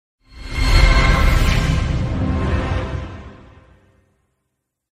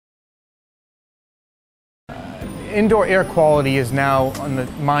Indoor air quality is now on the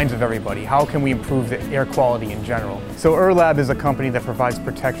minds of everybody. How can we improve the air quality in general? So Urlab is a company that provides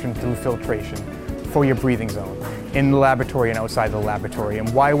protection through filtration for your breathing zone in the laboratory and outside the laboratory.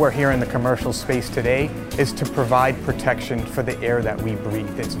 And why we're here in the commercial space today is to provide protection for the air that we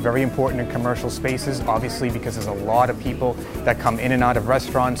breathe. It's very important in commercial spaces, obviously, because there's a lot of people that come in and out of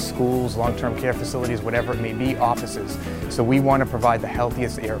restaurants, schools, long-term care facilities, whatever it may be, offices. So we want to provide the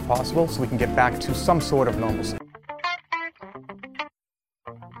healthiest air possible so we can get back to some sort of normalcy.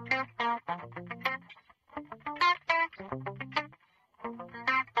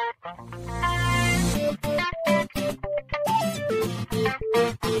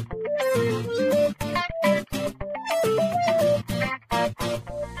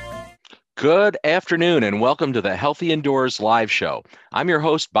 Good afternoon and welcome to the Healthy Indoors live show. I'm your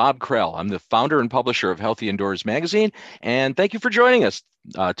host, Bob Krell. I'm the founder and publisher of Healthy Indoors magazine, and thank you for joining us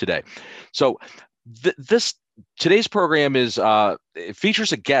today. So today's program is it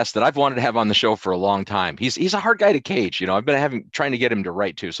features a guest that I've wanted to have on the show for a long time. He's a hard guy to cage. You know, I've been trying to get him to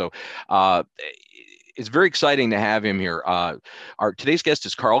write too. So it's very exciting to have him here. Our today's guest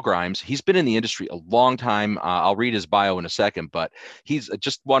is Carl Grimes. He's been in the industry a long time. I'll read his bio in a second, but he's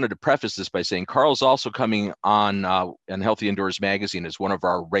just wanted to preface this by saying Carl's also coming on Healthy Indoors magazine as one of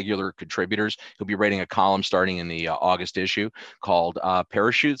our regular contributors. He'll be writing a column starting in the August issue called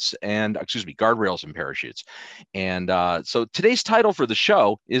Guardrails and Parachutes. And so today's title for the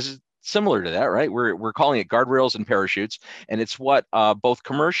show is similar to that, right? We're calling it Guardrails and Parachutes, and it's what both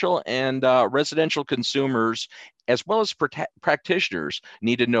commercial and residential consumers, as well as practitioners,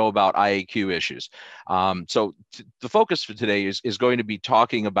 need to know about IAQ issues. So the focus for today is going to be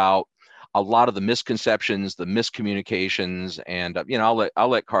talking about a lot of the misconceptions, the miscommunications, and I'll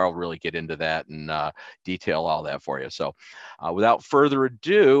let Carl really get into that and detail all that for you. So, without further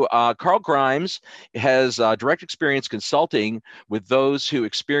ado, Carl Grimes has direct experience consulting with those who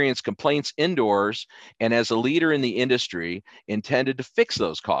experience complaints indoors, and as a leader in the industry, intended to fix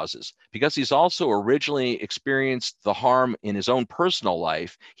those causes. Because he's also originally experienced the harm in his own personal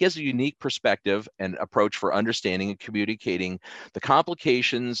life, he has a unique perspective and approach for understanding and communicating the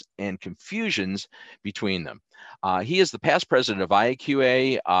complications and confusions between them. He is the past president of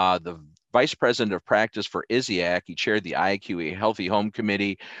IAQA, the vice president of practice for ISIAC. He chaired the IAQA Healthy Home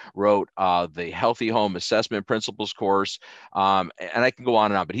Committee, wrote the Healthy Home Assessment Principles course, and I can go on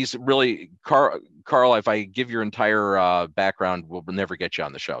and on. But he's really, Carl, if I give your entire background, we'll never get you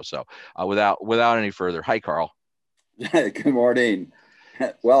on the show. So without any further, hi, Carl. Good morning.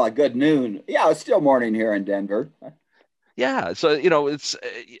 Well, a good noon. Yeah, it's still morning here in Denver. Yeah, so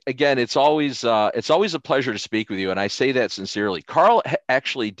it's always a pleasure to speak with you, and I say that sincerely. Carl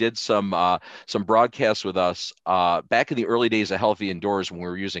actually did some broadcasts with us back in the early days of Healthy Indoors when we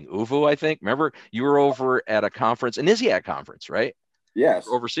were using ooVoo, I think. Remember, you were over at a conference, an ISIAC conference, right? Yes.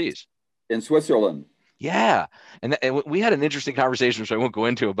 Overseas. In Switzerland. Yeah, and we had an interesting conversation, which I won't go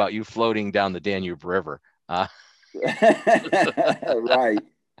into, about you floating down the Danube River. Right.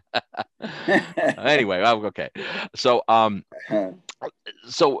 Anyway, okay. So, I'm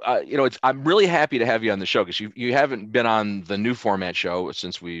really happy to have you on the show because you haven't been on the new format show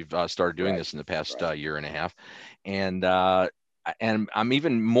since we've started doing this in the past year and a half, and I'm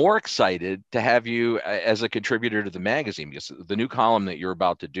even more excited to have you as a contributor to the magazine because the new column that you're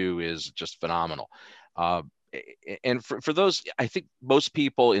about to do is just phenomenal. And for those, I think most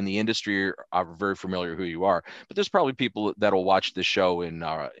people in the industry are very familiar who you are, but there's probably people that'll watch the show in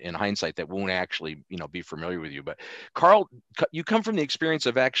hindsight that won't actually, be familiar with you. But Carl, you come from the experience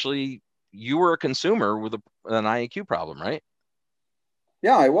of actually, you were a consumer with an IAQ problem, right?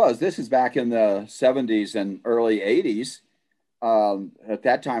 Yeah, I was. This is back in the 70s and early 80s. At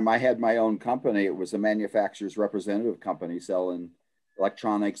that time, I had my own company. It was a manufacturer's representative company selling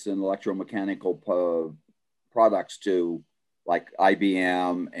electronics and electromechanical products to like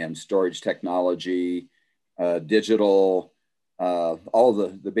IBM and storage technology, digital, all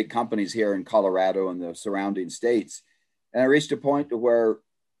the big companies here in Colorado and the surrounding states. And I reached a point to where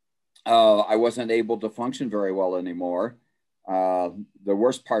I wasn't able to function very well anymore. The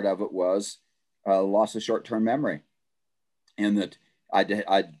worst part of it was loss of short-term memory. And that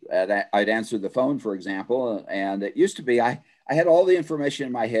I'd answer the phone, for example, and it used to be I had all the information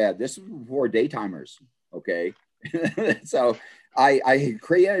in my head. This was before daytimers. Okay. So I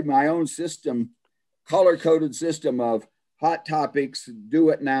created my own system, color-coded system of hot topics,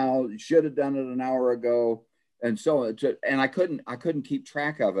 do it now, should have done it an hour ago. And so, and I couldn't keep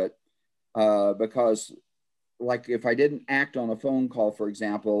track of it because like if I didn't act on a phone call, for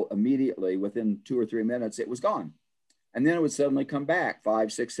example, immediately within 2 or 3 minutes, it was gone. And then it would suddenly come back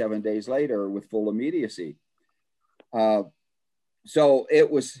 5, 6, 7 days later with full immediacy. So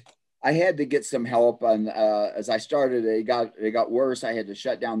I had to get some help. And as I started, it got worse. I had to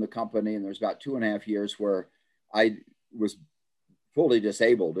shut down the company. And there's about 2.5 years where I was fully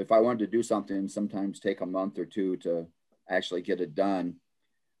disabled. If I wanted to do something, sometimes take a month or two to actually get it done.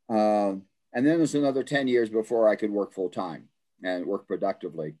 And then there's another 10 years before I could work full time and work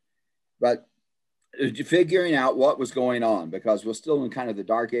productively. But figuring out what was going on, because we're still in kind of the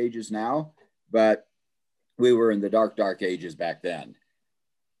dark ages now, but we were in the dark ages back then.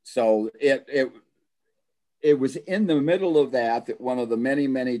 So it was in the middle of that one of the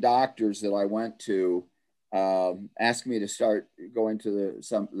many doctors that I went to asked me to start going to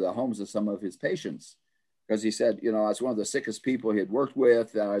the homes of some of his patients, because he said, I was one of the sickest people he had worked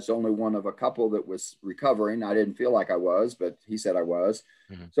with. I was only one of a couple that was recovering. I didn't feel like I was, but he said I was.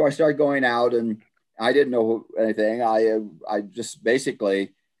 Mm-hmm. So I started going out, and I didn't know anything. I just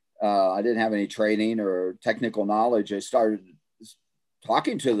basically, I didn't have any training or technical knowledge. I started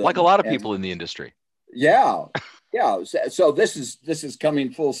talking to them. Like a lot of people in the industry. Yeah. Yeah. So this is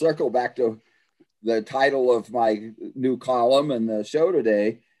coming full circle back to the title of my new column and the show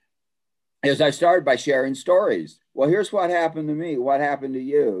today. Is I started by sharing stories. Well, here's what happened to me. What happened to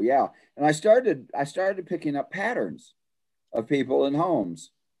you? Yeah. And I started picking up patterns of people in homes.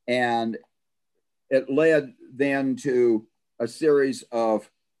 And it led then to a series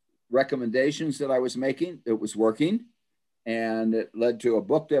of recommendations that I was making that was working. And it led to a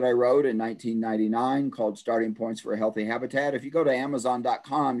book that I wrote in 1999 called Starting Points for a Healthy Habitat. If you go to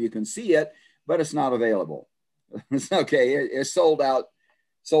Amazon.com, you can see it, but it's not available. It's okay. It's sold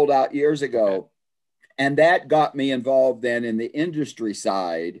out years ago. Okay. And that got me involved then in the industry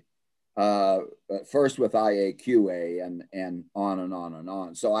side, first with IAQA and on and on and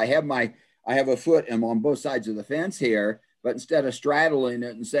on. So I have a foot on both sides of the fence here, but instead of straddling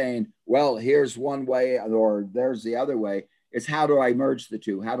it and saying, well, here's one way or there's the other way, it's how do I merge the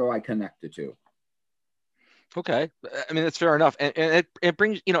two? How do I connect the two? Okay. I mean, that's fair enough. And it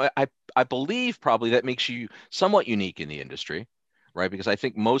brings, I believe probably that makes you somewhat unique in the industry, right? Because I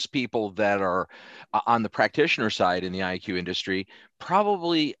think most people that are on the practitioner side in the IAQ industry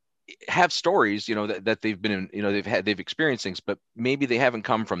probably have stories, that they've been in, they've experienced things, but maybe they haven't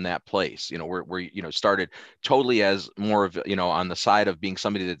come from that place, where started totally as more of, on the side of being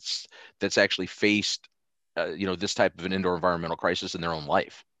somebody that's actually faced, this type of an indoor environmental crisis in their own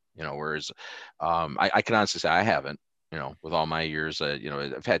life, whereas I can honestly say I haven't, with all my years,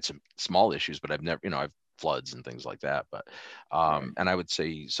 I've had some small issues, but I've never, I've floods and things like that. But, and I would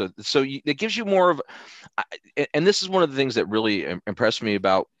say, so it gives you more of, and this is one of the things that really impressed me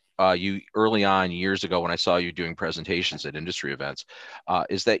about you early on years ago when I saw you doing presentations at industry events,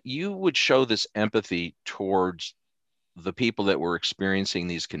 is that you would show this empathy towards the people that were experiencing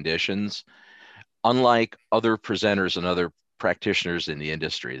these conditions, unlike other presenters and other practitioners in the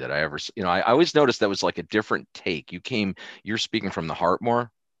industry that I ever, I always noticed that was like a different take. You're speaking from the heart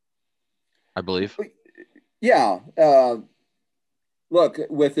more, I believe. Yeah. Look,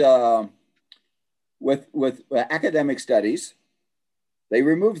 with academic studies, they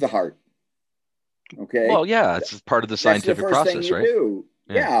remove the heart. Okay. Well, yeah, it's part of the scientific process, right? Do.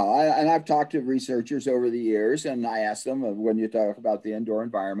 Yeah. And I've talked to researchers over the years, and I ask them, when you talk about the indoor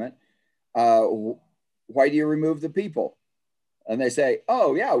environment, why do you remove the people? And they say,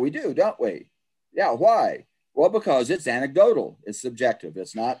 oh yeah, we do, don't we? Yeah. Why? Well, because it's anecdotal. It's subjective.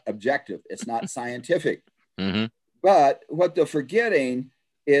 It's not objective. It's not scientific. Mm-hmm. But what they're forgetting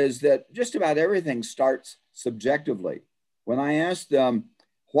is that just about everything starts subjectively. When I ask them,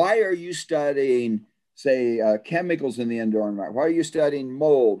 why are you studying, say, chemicals in the indoor environment? Why are you studying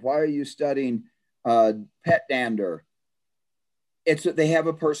mold? Why are you studying pet dander? It's that they have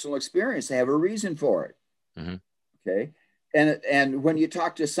a personal experience. They have a reason for it. Mm-hmm. Okay. And when you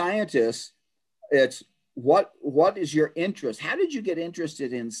talk to scientists, it's what is your interest? How did you get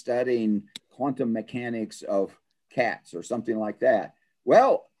interested in studying quantum mechanics of cats or something like that?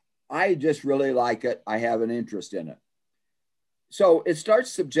 Well, I just really like it. I have an interest in it. So it starts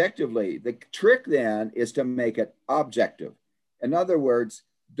subjectively. The trick then is to make it objective. In other words,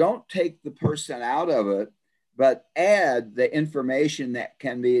 don't take the person out of it, but add the information that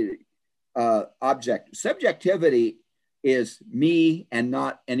can be objective. Subjectivity is me and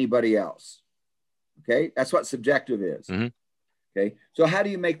not anybody else. Okay, that's what subjective is. Mm-hmm. Okay, so how do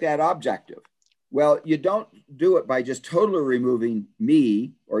you make that objective? Well, you don't do it by just totally removing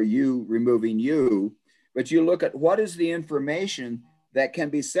me or you removing you, but you look at what is the information that can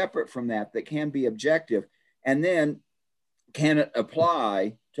be separate from that can be objective, and then can it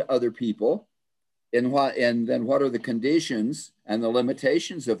apply to other people, and then what are the conditions and the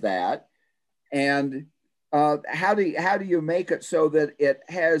limitations of that, and how do you make it so that it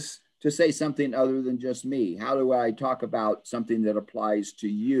has to say something other than just me? How do I talk about something that applies to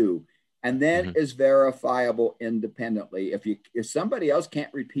you and then is verifiable independently? If somebody else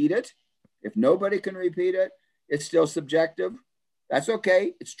can't repeat it, if nobody can repeat it, it's still subjective. That's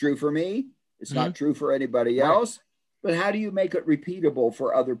okay. It's true for me. It's not true for anybody else. But how do you make it repeatable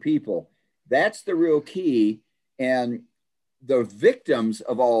for other people? That's the real key. And the victims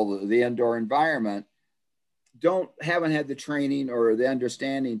of all the indoor environment haven't had the training or the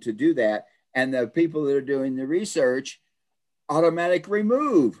understanding to do that. And the people that are doing the research automatically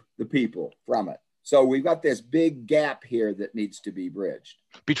remove the people from it. So we've got this big gap here that needs to be bridged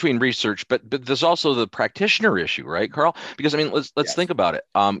between research, but there's also the practitioner issue, right, Carl? Because I mean, let's think about it.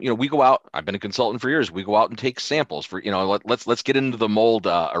 We go out. I've been a consultant for years. We go out and take samples for, let's get into the mold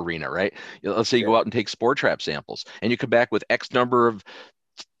arena, right? Let's say you go out and take spore trap samples, and you come back with X number of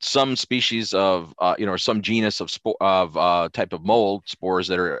some species of, or some genus of type of mold spores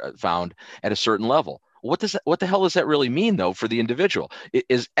that are found at a certain level. What the hell does that really mean though for the individual?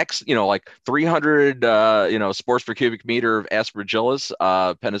 Is X, like 300, spores per cubic meter of Aspergillus,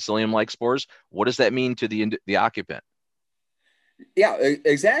 penicillium-like spores? What does that mean to the occupant? Yeah,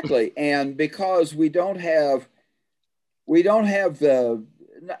 exactly. And because we don't have the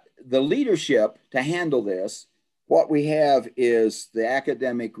leadership to handle this, what we have is the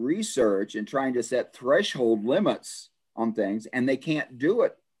academic research and trying to set threshold limits on things, and they can't do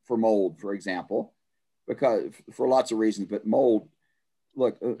it for mold, for example, because for lots of reasons. But mold,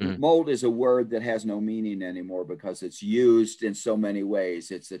 mold is a word that has no meaning anymore because it's used in so many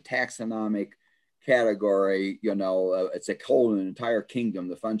ways. It's a taxonomic category, it's a whole entire kingdom,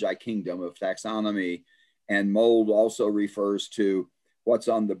 the fungi kingdom of taxonomy. And mold also refers to what's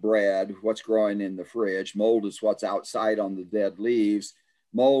on the bread, what's growing in the fridge. Mold is what's outside on the dead leaves.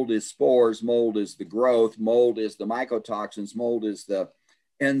 Mold is spores. Mold is the growth. Mold is the mycotoxins. Mold is the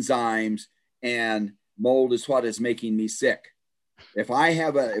enzymes. And mold is what is making me sick. If I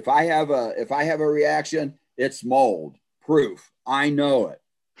have a reaction, it's mold. Proof. I know it.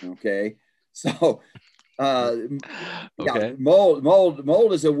 Okay. So, yeah,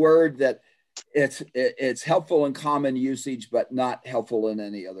 mold is a word that it's helpful in common usage, but not helpful in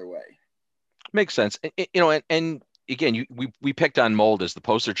any other way. Makes sense. And again, we picked on mold as the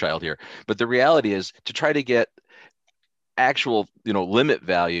poster child here, but the reality is to try to get actual, limit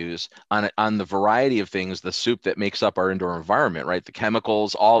values on the variety of things, the soup that makes up our indoor environment, right? The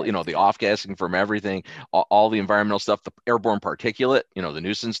chemicals, all, the off-gassing from everything, all the environmental stuff, the airborne particulate, the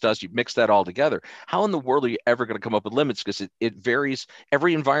nuisance dust, you mix that all together. How in the world are you ever going to come up with limits? Because it varies.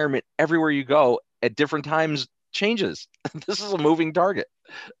 Every environment, everywhere you go at different times changes. This is a moving target.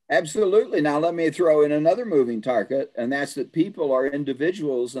 Absolutely. Now, let me throw in another moving target, and that's that people are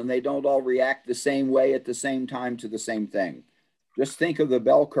individuals and they don't all react the same way at the same time to the same thing. Just think of the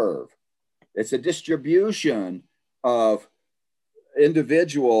bell curve. It's a distribution of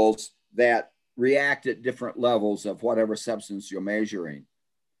individuals that react at different levels of whatever substance you're measuring.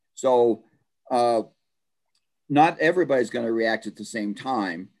 So not everybody's going to react at the same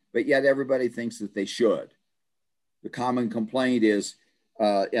time, but yet everybody thinks that they should. The common complaint is,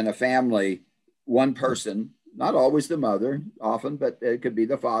 in a family, one person, not always the mother, often, but it could be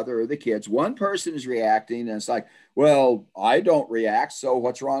the father or the kids. One person is reacting, and it's like, well, I don't react, so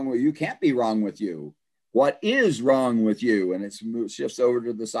what's wrong with you? Can't be wrong with you. What is wrong with you? And it shifts over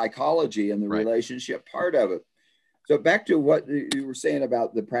to the psychology and the relationship part of it. So back to what you were saying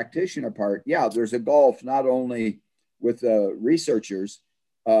about the practitioner part. Yeah, there's a gulf not only with researchers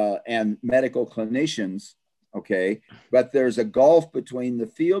and medical clinicians, okay, but there's a gulf between the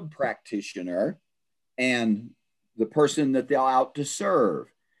field practitioner and the person that they're out to serve.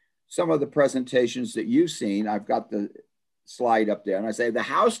 Some of the presentations that you've seen, I've got the slide up there, and I say the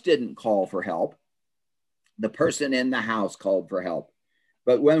house didn't call for help. The person in the house called for help.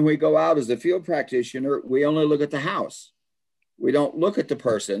 But when we go out as a field practitioner, we only look at the house. We don't look at the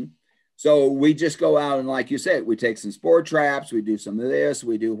person. So we just go out and, like you said, we take some spore traps, we do some of this,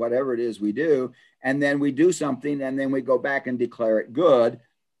 we do whatever it is we do, and then we do something, and then we go back and declare it good.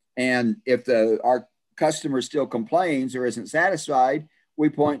 And if our customer still complains or isn't satisfied, we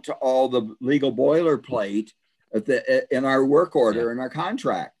point to all the legal boilerplate in our work order and our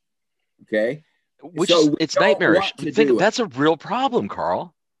contract. Okay, it's nightmarish. That's a real problem,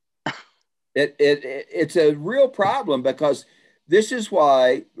 Carl. It's a real problem because this is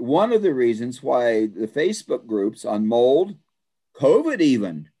why, one of the reasons why the Facebook groups on mold, COVID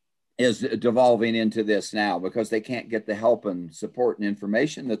even, is devolving into this now, because they can't get the help and support and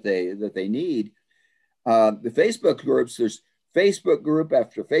information that they need. The Facebook groups, there's Facebook group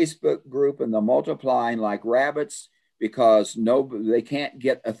after Facebook group, and they're multiplying like rabbits because they can't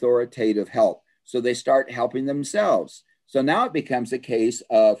get authoritative help. So they start helping themselves. So now it becomes a case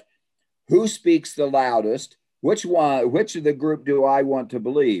of who speaks the loudest, which of the group do I want to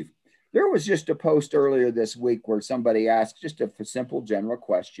believe? There was just a post earlier this week where somebody asked just a simple general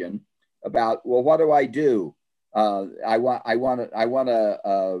question about, well, what do I do? I want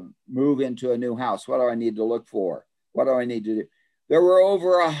to move into a new house. What do I need to look for? What do I need to do? There were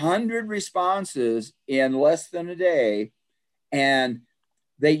over 100 responses in less than a day, and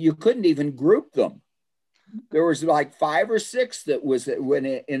you couldn't even group them. There was like 5 or 6 that was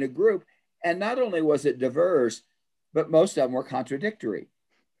in a group, and not only was it diverse, but most of them were contradictory.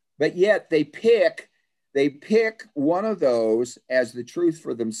 But yet they pick one of those as the truth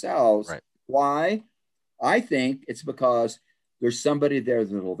for themselves. Right. Why? I think it's because there's somebody there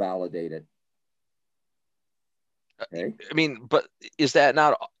that will validate it. Okay. I mean, but is that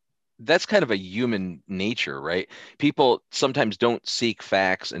not, that's kind of a human nature, right? People sometimes don't seek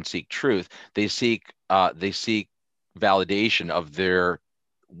facts and seek truth. They seek validation of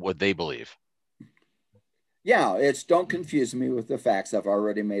what they believe. Yeah, it's don't confuse me with the facts. I've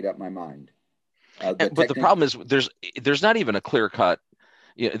already made up my mind. But the problem is there's not even a clear cut,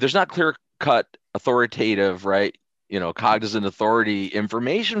 there's not clear cut authoritative, right? Cognizant authority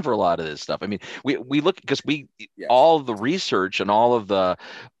information for a lot of this stuff. I mean, we look because Yes. all of the research and all of the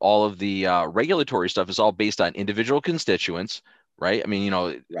regulatory stuff is all based on individual constituents, right? I mean,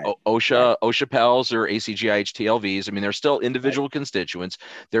 Right. OSHA PELs or ACGIH TLVs. I mean, they're still individual constituents.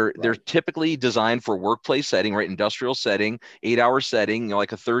 They're typically designed for workplace setting, right? Industrial setting, 8-hour setting,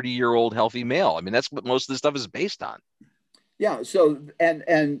 like a 30-year-old healthy male. I mean, that's what most of this stuff is based on. Yeah. So,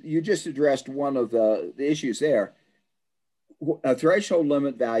 and you just addressed one of the issues there. A threshold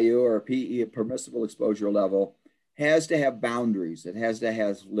limit value or a PE, permissible exposure level, has to have boundaries. It has to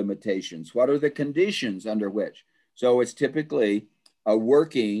have limitations. What are the conditions under which? So it's typically a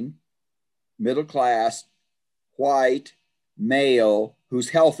working, middle class, white, male who's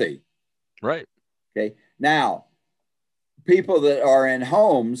healthy. Right. Okay. Now, people that are in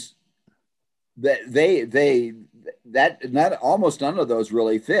homes, almost none of those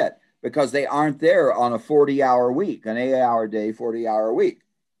really fit, because they aren't there on a 40-hour week, an 8-hour day, 40-hour week.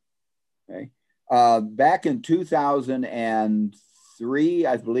 Okay. Back in 2003,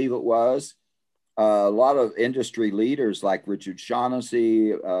 I believe it was, a lot of industry leaders like Richard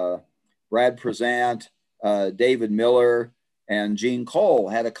Shaughnessy, Brad Prezant, David Miller, and Gene Cole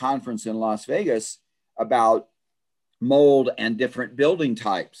had a conference in Las Vegas about mold and different building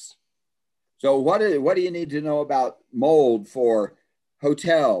types. So what do you need to know about mold for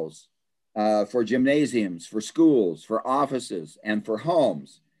hotels, for gymnasiums, for schools, for offices, and for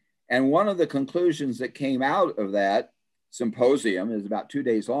homes? And one of the conclusions that came out of that symposium, is about 2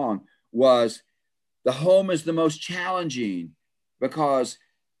 days long, was the home is the most challenging because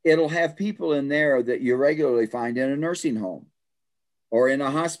it'll have people in there that you regularly find in a nursing home or in a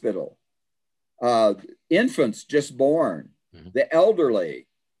hospital, infants just born, the elderly,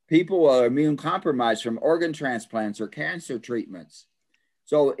 people who are immune compromised from organ transplants or cancer treatments.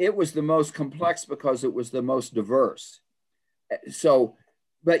 So it was the most complex because it was the most diverse. So,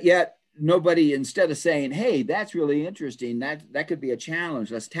 but yet nobody, instead of saying, hey, that's really interesting, that could be a challenge,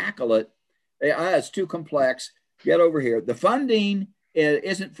 let's tackle it. It's too complex, get over here. The funding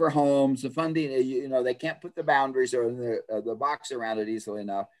isn't for homes. The funding, they can't put the boundaries or the box around it easily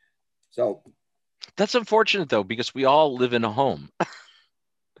enough. So that's unfortunate though, because we all live in a home.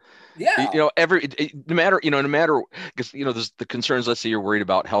 Yeah. No matter, because, there's the concerns, let's say you're worried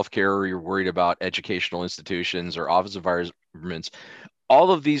about healthcare or you're worried about educational institutions or office environments,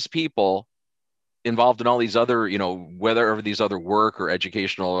 all of these people involved in all these other, whether these other work or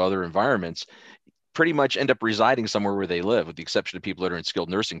educational or other environments, pretty much end up residing somewhere where they live, with the exception of people that are in skilled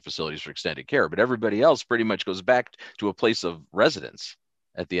nursing facilities for extended care. But everybody else pretty much goes back to a place of residence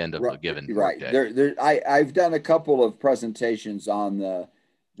at the end of a given workday. I've done a couple of presentations on the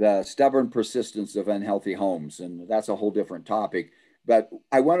stubborn persistence of unhealthy homes, and that's a whole different topic. But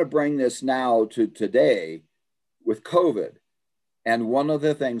I want to bring this now to today with COVID. And one of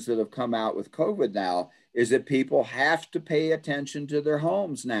the things that have come out with COVID now is that people have to pay attention to their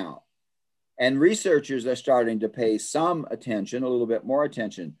homes now. And researchers are starting to pay some attention, a little bit more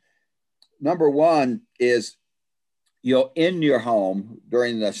attention. Number one is, in your home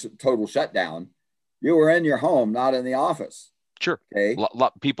during the total shutdown, you were in your home, not in the office. Sure. Okay. A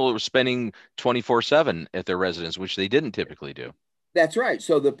lot of people were spending 24/7 at their residence, which they didn't typically do. That's right.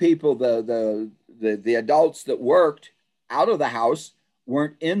 So the people, the adults that worked out of the house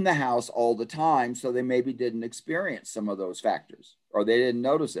weren't in the house all the time, so they maybe didn't experience some of those factors, or they didn't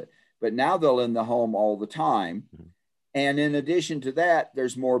notice it. But now they're in the home all the time. And in addition to that,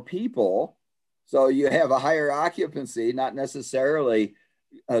 there's more people. So you have a higher occupancy, not necessarily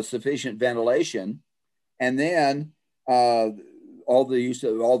sufficient ventilation. And then all the use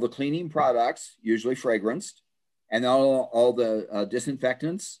of all the cleaning products, usually fragranced, and all the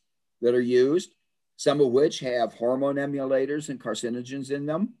disinfectants that are used, some of which have hormone emulators and carcinogens in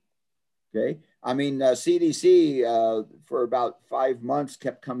them. Okay. I mean, CDC for about 5 months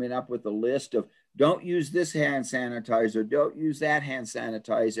kept coming up with a list of don't use this hand sanitizer, don't use that hand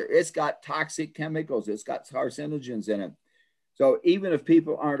sanitizer. It's got toxic chemicals, it's got carcinogens in it. So even if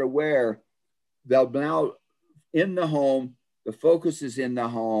people aren't aware, they'll now in the home, the focus is in the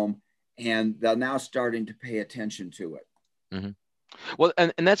home, and they're now starting to pay attention to it. Mm-hmm. Well,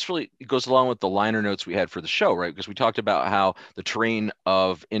 and that's really, it goes along with the liner notes we had for the show, right? Because we talked about how the terrain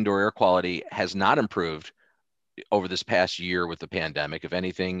of indoor air quality has not improved over this past year with the pandemic. If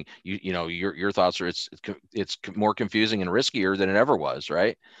anything, your thoughts are it's more confusing and riskier than it ever was,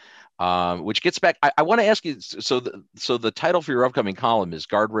 right? Which gets back, I want to ask you, so the title for your upcoming column is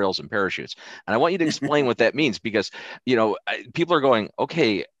Guardrails and Parachutes. And I want you to explain what that means, because, people are going,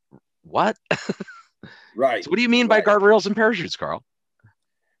 okay, what? Right. So what do you mean by guardrails and parachutes, Carl?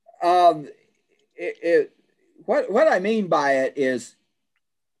 What I mean by it is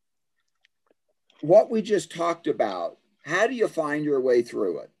what we just talked about. How do you find your way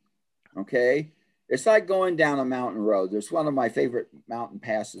through it? Okay. It's like going down a mountain road. There's one of my favorite mountain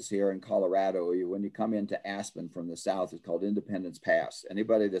passes here in Colorado. When you come into Aspen from the south, it's called Independence Pass.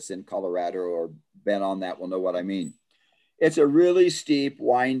 Anybody that's in Colorado or been on that will know what I mean. It's a really steep,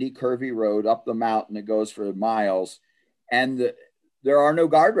 windy, curvy road up the mountain. It goes for miles, and there are no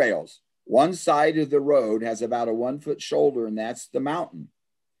guardrails. One side of the road has about a 1 foot shoulder, and that's the mountain.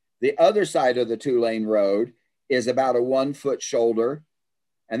 The other side of the 2-lane road is about a 1 foot shoulder,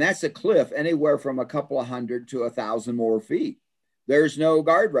 and that's a cliff anywhere from a couple of hundred to 1,000 more feet. There's no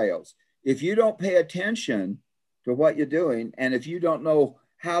guardrails. If you don't pay attention to what you're doing, and if you don't know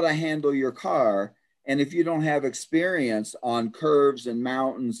how to handle your car, and if you don't have experience on curves and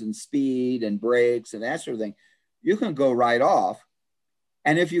mountains and speed and brakes and that sort of thing, you can go right off.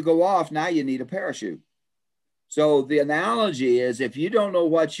 And if you go off, now you need a parachute. So the analogy is, if you don't know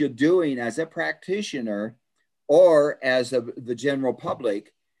what you're doing as a practitioner or as the general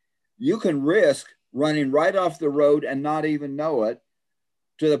public, you can risk running right off the road and not even know it,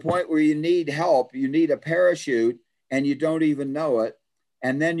 to the point where you need help, you need a parachute, and you don't even know it.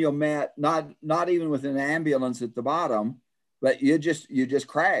 And then you'll not even with an ambulance at the bottom, but you just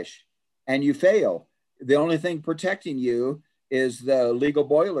crash and you fail. The only thing protecting you is the legal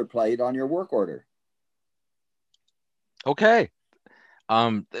boilerplate on your work order. Okay.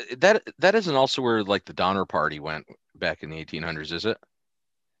 That isn't also where like the Donner Party went back in the 1800s, is it?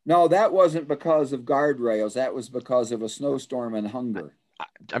 No, that wasn't because of guardrails. That was because of a snowstorm and hunger.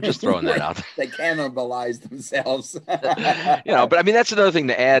 I'm just throwing that out. They cannibalized themselves. But I mean, that's another thing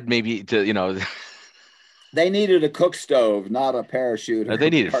to add, maybe to, They needed a cook stove, not a parachute. They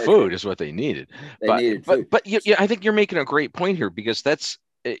needed food is what they needed. They needed food. But I think you're making a great point here, because that's,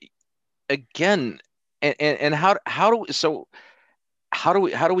 again, and how do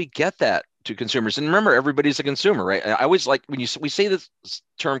we get that to consumers? And remember, everybody's a consumer, right? I always like when we say this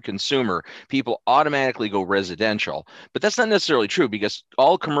term consumer, people automatically go residential, but that's not necessarily true, because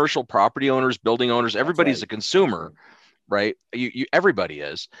all commercial property owners, building owners, everybody's a consumer, right? Everybody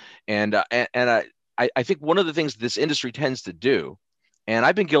is. And I think one of the things this industry tends to do, and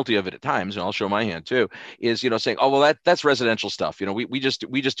I've been guilty of it at times, and I'll show my hand too, is, saying, oh, well, that's residential stuff. We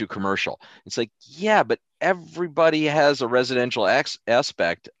just do commercial. It's like, yeah, but everybody has a residential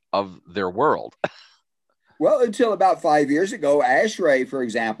aspect of their world. Well, until about 5 years ago, ASHRAE, for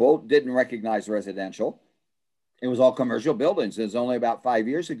example, didn't recognize residential. It was all commercial buildings. It was only about 5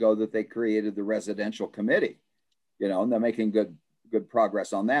 years ago that they created the residential committee, and they're making good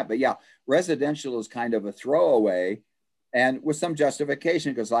progress on that. But yeah, residential is kind of a throwaway, and with some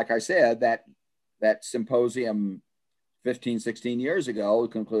justification, because like I said, that symposium 15, 16 years ago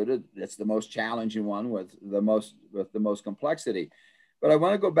concluded it's the most challenging one with the most complexity. But I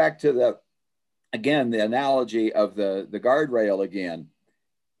want to go back to the analogy of the guardrail again.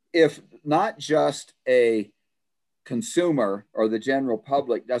 If not just a consumer or the general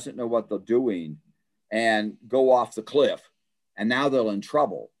public doesn't know what they're doing and go off the cliff, and now they're in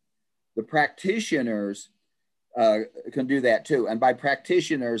trouble, the practitioners can do that too. And by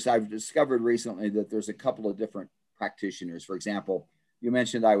practitioners, I've discovered recently that there's a couple of different practitioners. For example, you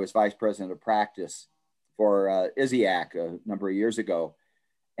mentioned I was vice president of practice for ISIAC a number of years ago.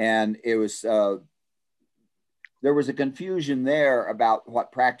 And it was, there was a confusion there about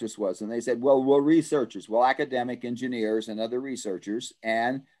what practice was. And they said, well, we're researchers, well, academic engineers and other researchers.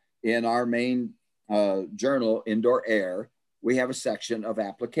 And in our main journal, Indoor Air, we have a section of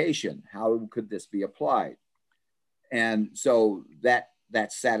application. How could this be applied? And so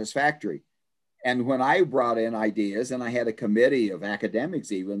that's satisfactory. And when I brought in ideas, and I had a committee of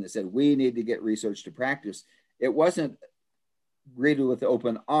academics even that said, we need to get research to practice, it wasn't greeted with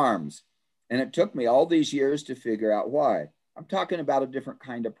open arms. And it took me all these years to figure out why. I'm talking about a different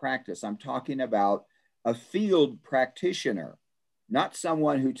kind of practice. I'm talking about a field practitioner, not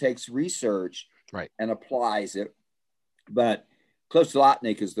someone who takes research and applies it. But Cliff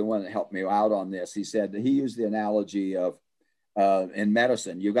Zlotnick is the one that helped me out on this. He said that he used the analogy of in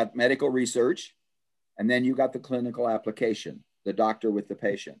medicine, you've got medical research, and then you've got the clinical application, the doctor with the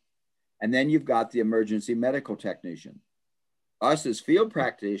patient. And then you've got the emergency medical technician. Us as field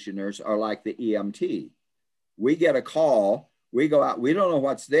practitioners are like the EMT. We get a call, we go out, we don't know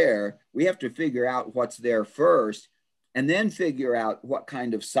what's there. We have to figure out what's there first, and then figure out what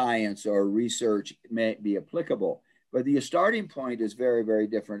kind of science or research may be applicable. But the starting point is very, very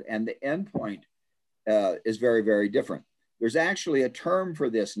different, and the end point is very, very different. There's actually a term for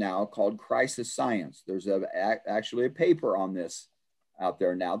this now called crisis science. There's actually a paper on this out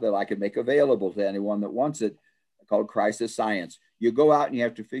there now that I can make available to anyone that wants it, called crisis science. You go out and you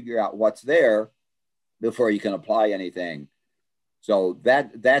have to figure out what's there before you can apply anything. So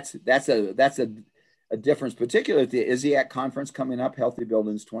that's a difference, particularly at the ISIAC conference coming up, Healthy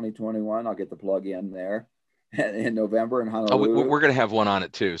Buildings 2021. I'll get the plug in there in November in Honolulu. Oh, we're going to have one on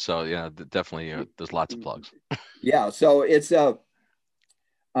it too. So yeah, definitely there's lots of plugs. Yeah. So it's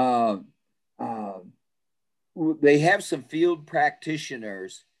they have some field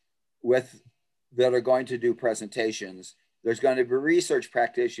practitioners that are going to do presentations. There's going to be research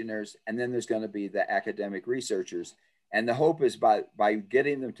practitioners, and then there's going to be the academic researchers. And the hope is by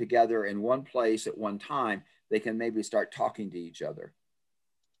getting them together in one place at one time, they can maybe start talking to each other.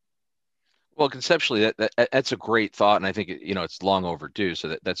 Well, conceptually, that's a great thought, and I think it's long overdue.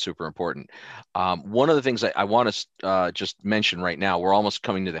 So that's super important. One of the things I want to just mention right now, we're almost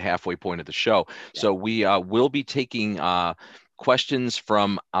coming to the halfway point of the show. Yeah. So we will be taking questions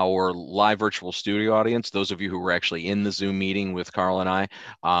from our live virtual studio audience. Those of you who were actually in the Zoom meeting with Carl and I,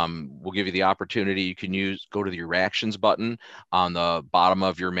 we'll give you the opportunity. You can go to the reactions button on the bottom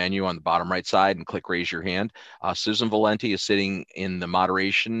of your menu on the bottom right side and click raise your hand. Susan Valenti is sitting in the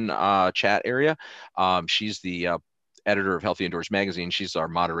moderation chat area. She's the editor of Healthy Indoors Magazine. She's our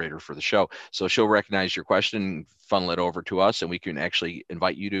moderator for the show. So she'll recognize your question, funnel it over to us, and we can actually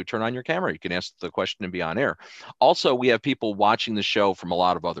invite you to turn on your camera. You can ask the question and be on air. Also, we have people watching the show from a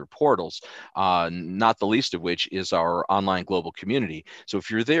lot of other portals, not the least of which is our online global community. So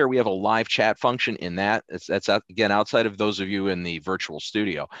if you're there, we have a live chat function in that. That's again, outside of those of you in the virtual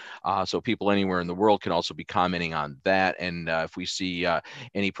studio. So people anywhere in the world can also be commenting on that. And if we see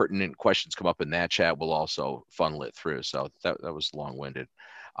any pertinent questions come up in that chat, we'll also funnel it through. So that was long-winded.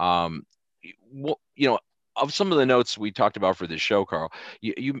 Of some of the notes we talked about for this show, Carl,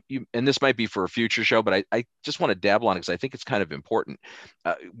 you and this might be for a future show, but I just want to dabble on it because I think it's kind of important.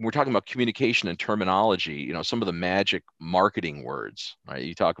 We're talking about communication and terminology, some of the magic marketing words, right?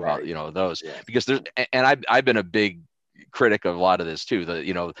 You talk about, those, because I've been a big critic of a lot of this too.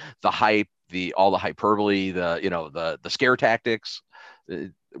 The hype, all the hyperbole, the scare tactics.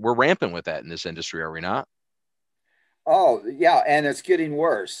 We're rampant with that in this industry, are we not? Oh yeah, and it's getting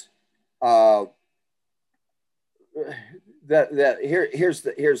worse. I'll back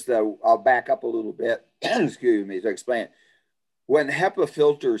up a little bit. Excuse me, to explain. When HEPA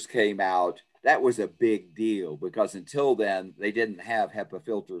filters came out, that was a big deal because until then they didn't have HEPA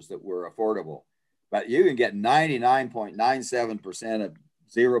filters that were affordable. But you can get 99.97% of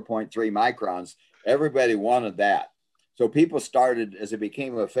 0.3 microns. Everybody wanted that. So people started, as it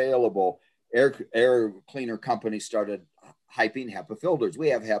became available, air cleaner companies started hyping HEPA filters. We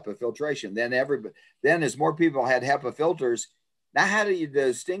have HEPA filtration. Then as more people had HEPA filters, now how do you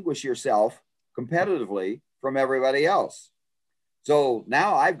distinguish yourself competitively from everybody else? So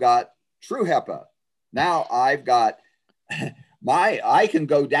now I've got true HEPA. Now I've got I can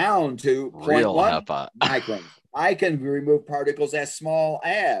go down to 0.1 microns. I can remove particles as small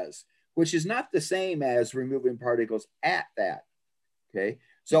as, which is not the same as removing particles at that. Okay.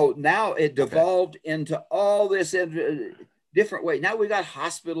 So now it devolved into all this different way. Now we got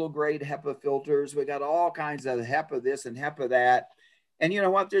hospital grade HEPA filters. We got all kinds of HEPA this and HEPA that. And you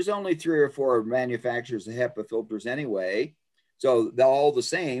know what? There's only 3 or 4 manufacturers of HEPA filters anyway. So they're all the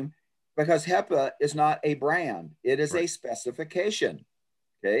same because HEPA is not a brand. It is a specification.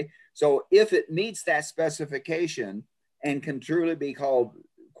 Okay. So if it meets that specification and can truly be called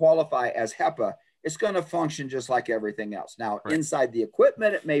qualify as HEPA, it's going to function just like everything else. Now, Right. inside the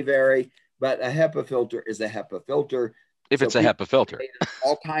equipment, it may vary, but a HEPA filter is a HEPA filter. If it's a HEPA filter.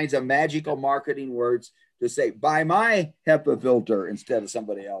 All kinds of magical marketing words to say, buy my HEPA filter instead of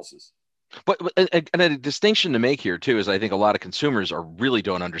somebody else's. But and a distinction to make here too is I think a lot of consumers really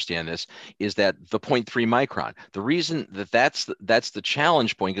don't understand this, is that the 0.3 micron. The reason that's the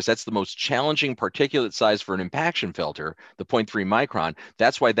challenge point, because that's the most challenging particulate size for an impaction filter, the 0.3 micron.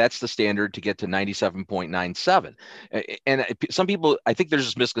 That's why that's the standard to get to 97.97. And some people, I think there's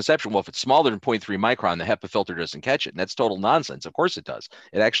this misconception, well, if it's smaller than 0.3 micron, the HEPA filter doesn't catch it. And that's total nonsense. Of course it does.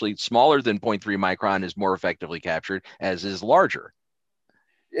 It actually, smaller than 0.3 micron is more effectively captured, as is larger.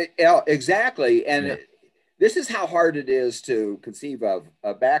 Exactly. And this is how hard it is to conceive of.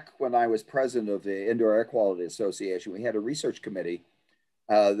 Back when I was president of the Indoor Air Quality Association, we had a research committee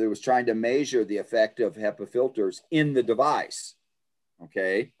that was trying to measure the effect of HEPA filters in the device.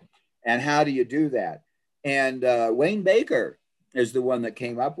 Okay. And how do you do that? And Wayne Baker is the one that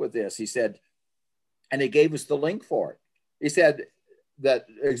came up with this. He said, and he gave us the link for it. He said, that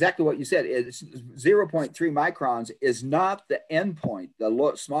exactly what you said is 0.3 microns is not the endpoint,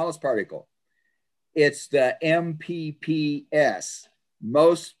 the smallest particle. It's the MPPS,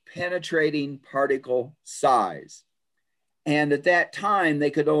 most penetrating particle size. And at that time, they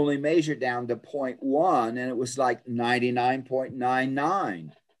could only measure down to 0.1, and it was like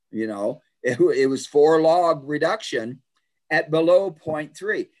 99.99. You know, it was 4 log reduction at below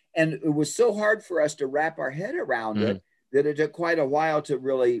 0.3. And it was so hard for us to wrap our head around it that it took quite a while to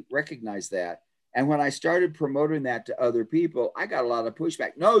really recognize that. And when I started promoting that to other people, I got a lot of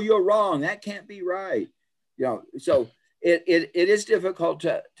pushback. No, you're wrong. That can't be right. You know, so it is difficult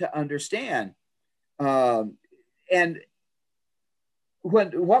to understand. And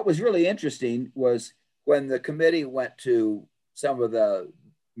what was really interesting was when the committee went to some of the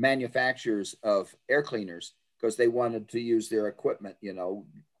manufacturers of air cleaners, because they wanted to use their equipment, you know,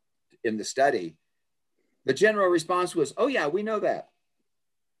 in the study. The general response was, "Oh yeah, we know that."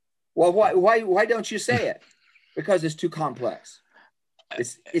 Well, why don't you say it? Because it's too complex.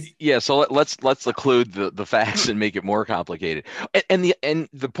 Yeah, so let's occlude the facts and make it more complicated. And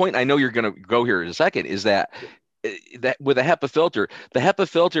the point I know you're going to go here in a second is that with a HEPA filter, the HEPA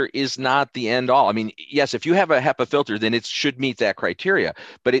filter is not the end all. I mean, yes, if you have a HEPA filter, then it should meet that criteria,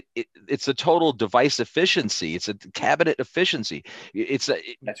 but it's a total device efficiency. It's a cabinet efficiency.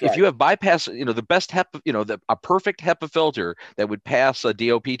 If you have bypass, you know, the best HEPA, you know, a perfect HEPA filter that would pass a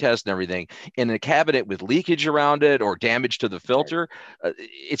DOP test and everything in a cabinet with leakage around it or damage to the filter,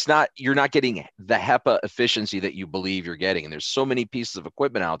 you're not getting the HEPA efficiency that you believe you're getting. And there's so many pieces of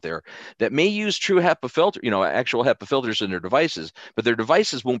equipment out there that may use true HEPA filter, you know, actual HEPA filters in their devices, but their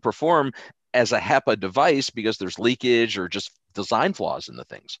devices won't perform as a HEPA device because there's leakage or just design flaws in the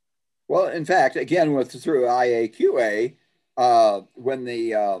things. Well, in fact, again, through IAQA, when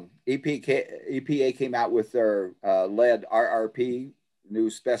the EPA came out with their lead RRP new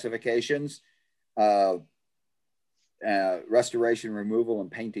specifications, restoration, removal, and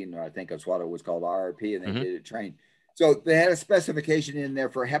painting, I think that's what it was called, RRP, and they did it trained. So they had a specification in there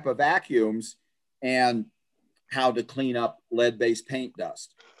for HEPA vacuums and how to clean up lead-based paint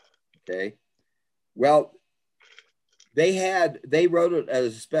dust. Okay. Well, they wrote it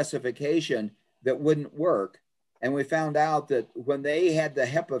as a specification that wouldn't work. And we found out that when they had the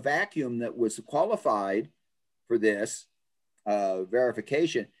HEPA vacuum that was qualified for this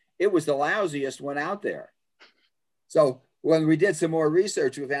verification, it was the lousiest one out there. So when we did some more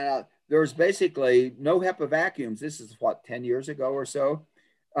research, we found out there was basically no HEPA vacuums. This is what, 10 years ago or so,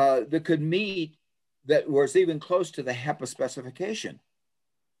 that could meet, that was even close to the HEPA specification.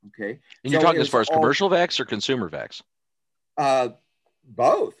 Okay. And you're talking as far as commercial vacs or consumer vacs?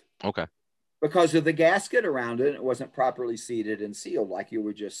 Both. Okay. Because of the gasket around it, it wasn't properly seated and sealed, like you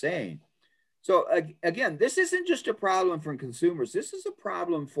were just saying. So again, this isn't just a problem for consumers. This is a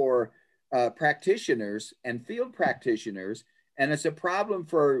problem for practitioners and field practitioners. And it's a problem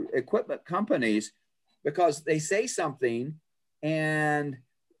for equipment companies because they say something and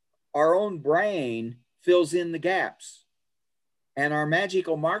our own brain fills in the gaps. And our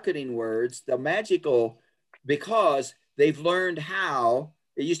magical marketing words, because they've learned how,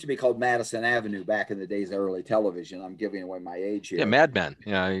 it used to be called Madison Avenue back in the days of early television. I'm giving away my age here. Yeah, Mad Men.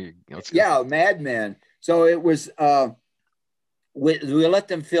 Yeah, Mad Men. So it was, we let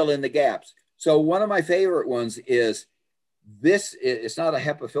them fill in the gaps. So one of my favorite ones is this. It's not a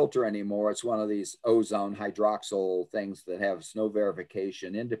HEPA filter anymore. It's one of these ozone hydroxyl things that have no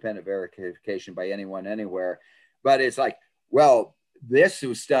verification, independent verification by anyone, anywhere. But it's like, well, this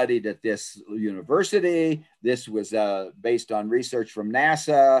was studied at this university. This was based on research from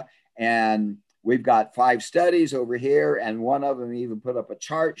NASA. And we've got 5 studies over here. And one of them even put up a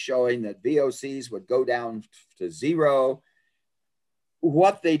chart showing that VOCs would go down to 0.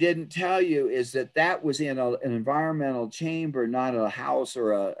 What they didn't tell you is that that was in an environmental chamber, not a house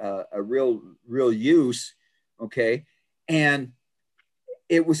or a real use. Okay. And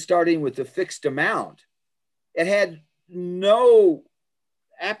it was starting with a fixed amount. It had no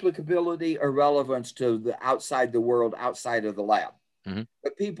applicability or relevance to the outside the world, outside of the lab. Mm-hmm.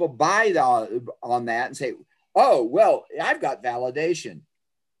 But people buy on that and say, oh, well, I've got validation.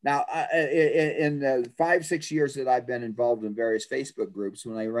 Now, in the 5-6 years that I've been involved in various Facebook groups,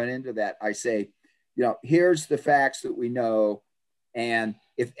 when I run into that, I say, here's the facts that we know. And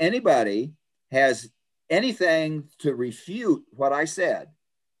if anybody has anything to refute what I said,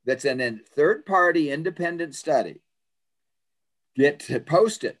 that's in a third-party independent study, get to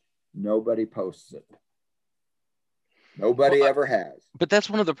post it. Nobody posts it. Nobody ever has. But that's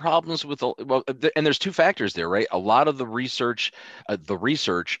one of the problems with, and there's 2 factors there, right? A lot of the research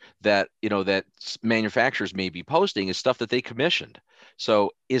that, that manufacturers may be posting is stuff that they commissioned.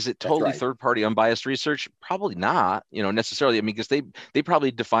 So is it totally third-party unbiased research? Probably not, necessarily. I mean, because they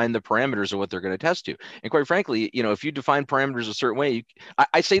probably define the parameters of what they're going to test to. And quite frankly, if you define parameters a certain way,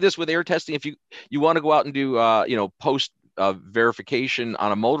 I say this with air testing, if you want to go out and do, post verification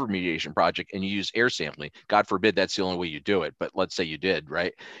on a mold remediation project and you use air sampling, God forbid that's the only way you do it, but let's say you did,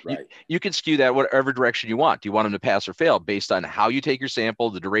 right? You can skew that whatever direction you want. Do you want them to pass or fail based on how you take your sample,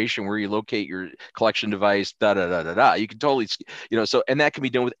 the duration, where you locate your collection device, You can totally, so, and that can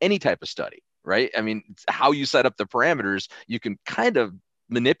be done with any type of study, right? I mean, how you set up the parameters, you can kind of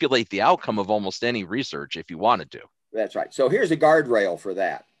manipulate the outcome of almost any research if you wanted to. That's right. So here's a guardrail for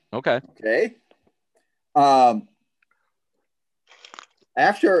that. Okay.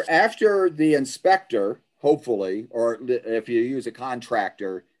 After the inspector, hopefully, or if you use a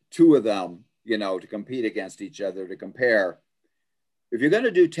contractor, 2 of them, to compete against each other, to compare. If you're going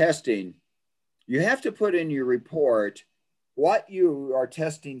to do testing, you have to put in your report what you are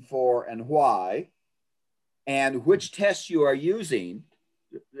testing for and why, and which tests you are using.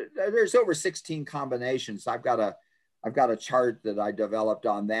 There's over 16 combinations. I've got a chart that I developed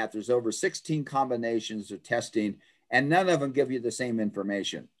on that. There's over 16 combinations of testing, and none of them give you the same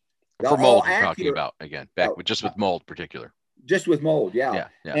information. For mold, you're talking about, again, just with mold particular. Just with mold, yeah.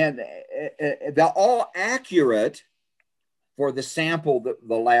 And they're all accurate for the sample that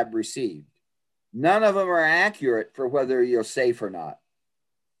the lab received. None of them are accurate for whether you're safe or not,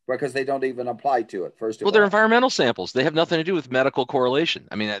 because they don't even apply to it, first of all. Well, they're environmental samples. They have nothing to do with medical correlation.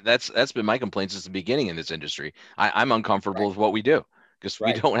 I mean, that's been my complaint since the beginning in this industry. I'm uncomfortable with what we do because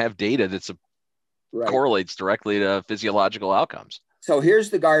we don't have data that's correlates directly to physiological outcomes. So here's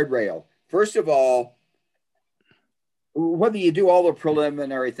the guardrail. First of all, whether you do all the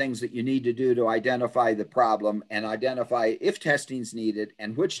preliminary things that you need to do to identify the problem and identify if testing's needed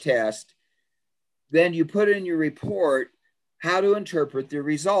and which test, then you put in your report how to interpret the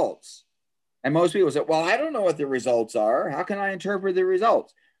results. And most people say, well, I don't know what the results are. How can I interpret the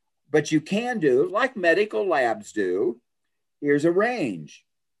results? But you can do, like medical labs do, here's a range.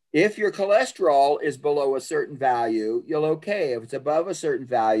 If your cholesterol is below a certain value, you're okay. If it's above a certain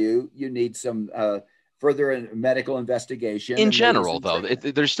value, you need some further medical investigation. In general, though,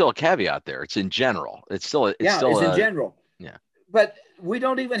 there's still a caveat there. It's in general. It's in general. Yeah. But we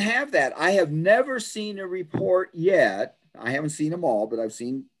don't even have that. I have never seen a report yet. I haven't seen them all, but I've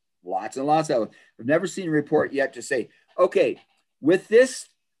seen lots and lots of them. I've never seen a report yet to say, okay, with this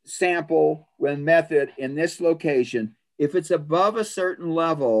sample, when method in this location, if it's above a certain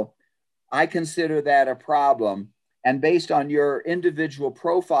level, I consider that a problem. And based on your individual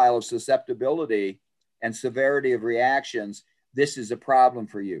profile of susceptibility and severity of reactions, this is a problem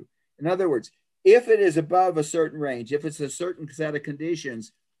for you. In other words, if it is above a certain range, if it's a certain set of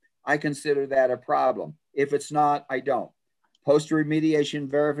conditions, I consider that a problem. If it's not, I don't. Post-remediation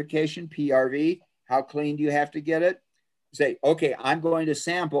verification, PRV, how clean do you have to get it? Say, okay, I'm going to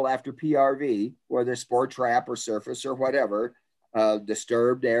sample after PRV, whether spore trap or surface or whatever,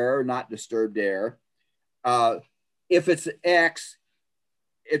 disturbed air or not disturbed air. If it's X,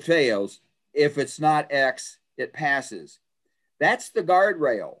 it fails. If it's not X, it passes. That's the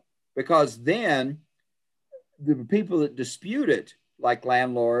guardrail, because then the people that dispute it, like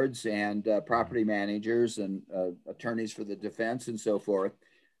landlords and property managers and attorneys for the defense and so forth,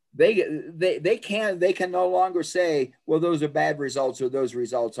 they can no longer say, well, those are bad results or those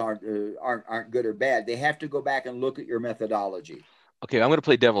results aren't good or bad. They have to go back and look at your methodology. Okay, I'm going to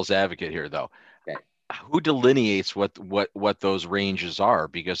play devil's advocate here, though. Okay. who delineates what those ranges are?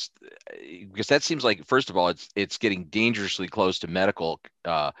 Because that seems like, first of all, it's getting dangerously close to medical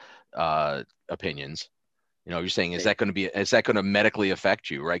opinions. You know, you're saying, is that going to medically affect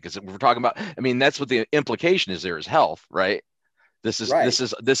you, right? Because we're talking about, I mean, that's what the implication is. There is health, right? This is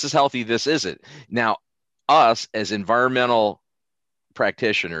healthy. This isn't. Now, us as environmental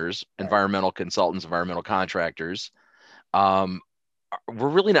practitioners, environmental consultants, environmental contractors, we're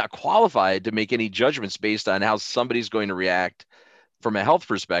really not qualified to make any judgments based on how somebody's going to react from a health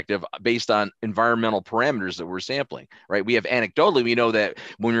perspective based on environmental parameters that we're sampling, right? We have anecdotally, we know that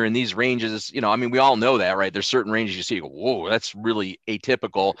when we're in these ranges, you know, I mean, we all know that, right? There's certain ranges you see, you go, whoa, that's really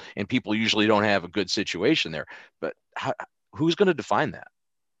atypical, and people usually don't have a good situation there. But who's going to define that?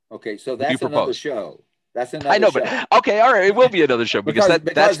 Okay, so that's another show. That's another I know, show. but okay, all right, it will be another show because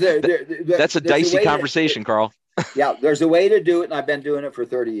that's a dicey conversation, Carl. Yeah, there's a way to do it, and I've been doing it for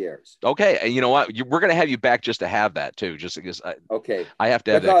 30 years. Okay, and you know what? We're going to have you back just to have that too, just because I have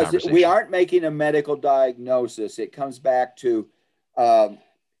to have that conversation. Because we aren't making a medical diagnosis. It comes back to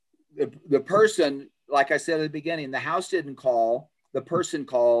the person, like I said at the beginning, the house didn't call. The person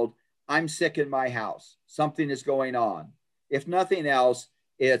called, I'm sick in my house. Something is going on. If nothing else,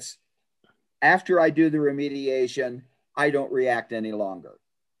 it's after I do the remediation, I don't react any longer.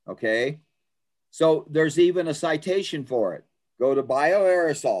 Okay? So there's even a citation for it. Go to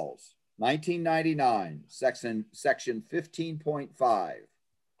bioaerosols, 1999, section 15.5.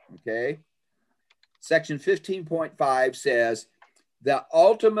 Okay? Section 15.5 says, the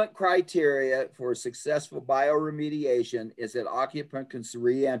ultimate criteria for successful bioremediation is that occupant can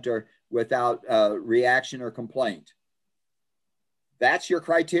re-enter without reaction or complaint. That's your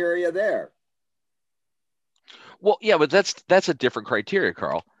criteria there. Well, yeah, but that's a different criteria,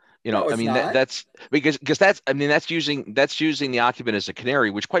 Carl. You know, No, I mean, not. that's because that's using the occupant as a canary,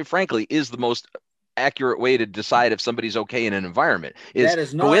 which quite frankly is the most accurate way to decide if somebody's okay in an environment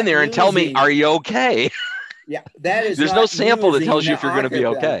is go in there and tell me, are you okay? Yeah, that is. There's no sample that tells you if you're going to be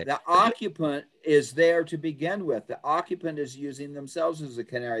okay. The occupant is there to begin with. The occupant is using themselves as a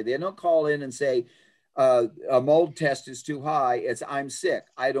canary. They don't call in and say, a mold test is too high. It's, I'm sick.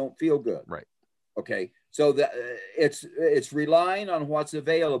 I don't feel good. Right. Okay. So it's relying on what's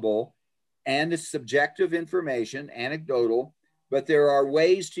available, and it's subjective information, anecdotal, but there are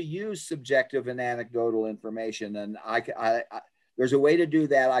ways to use subjective and anecdotal information. And I there's a way to do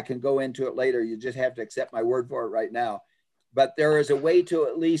that. I can go into it later. You just have to accept my word for it right now. But there is a way to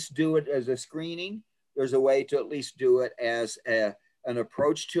at least do it as a screening. There's a way to at least do it as an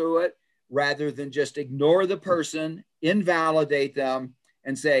approach to it, rather than just ignore the person, invalidate them,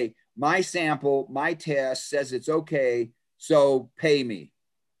 and say, my sample, my test says it's okay, so pay me.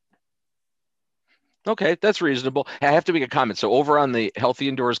 Okay, that's reasonable. I have to make a comment. So over on the Healthy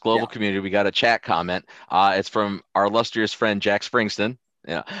Indoors Global community, we got a chat comment. It's from our illustrious friend, Jack Springston.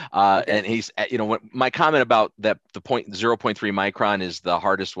 Yeah. And he's, you know, what my comment about that, the 0.3 micron is the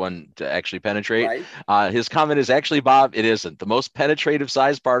hardest one to actually penetrate. Right. His comment is actually, Bob, it isn't. The most penetrative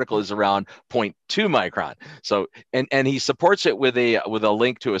size particle is around 0.2 micron. So, and he supports it with a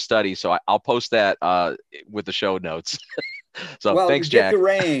link to a study. So I'll post that with the show notes. So well, thanks, Jack. Get the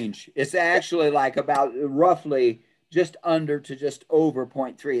range. It's actually like about roughly just under to just over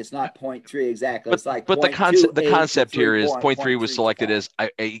 0.3. It's not 0.3 exactly. It's like, but the concept here is 0.3 was selected as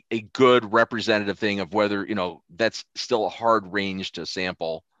a good representative thing of whether, you know, that's still a hard range to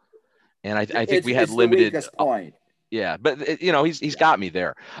sample. And I think we had limited point. Yeah, but you know, he's got me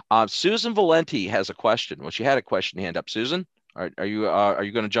there. Susan Valenti has a question. Well, she had a question hand up. Susan, are you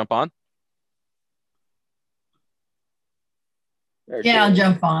going to jump on? Yeah, I'll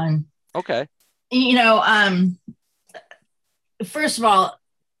jump on. Okay. You know, first of all,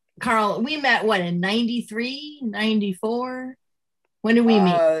 Carl, we met in 93, 94? When did we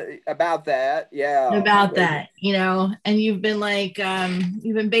meet? About that, yeah. About that, you know, and you've been like,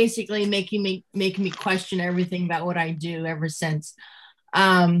 you've been basically making me question everything about what I do ever since.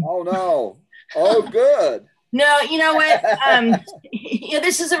 Oh no! Oh, good. No, you know what? You know,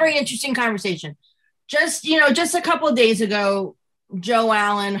 this is a very interesting conversation. Just a couple of days ago, Joe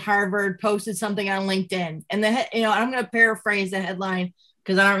Allen, Harvard, posted something on LinkedIn, and I'm going to paraphrase the headline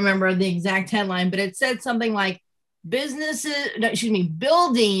because I don't remember the exact headline, but it said something like, buildings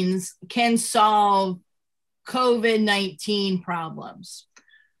can solve COVID-19 problems.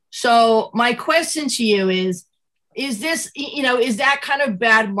 So my question to you is this, is that kind of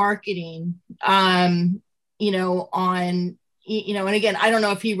bad marketing, and again, I don't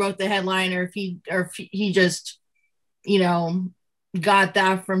know if he wrote the headline or if he just, got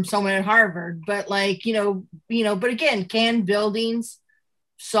that from someone at Harvard, but but again, can buildings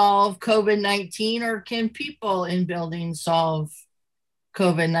solve COVID-19, or can people in buildings solve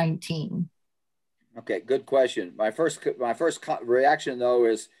COVID-19? Okay, good question. My first reaction though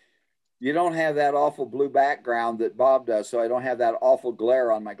is you don't have that awful blue background that Bob does, so I don't have that awful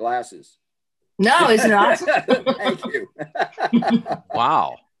glare on my glasses. No, it's not. Thank you.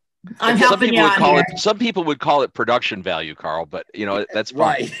 Wow. I'm helping you out here. Some people would call it production value, Carl, but that's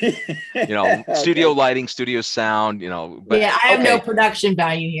fine. Right. Studio lighting, studio sound, but yeah, I have no production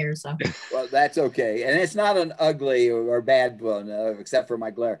value here, so. Well, that's okay. And it's not an ugly or bad one, except for my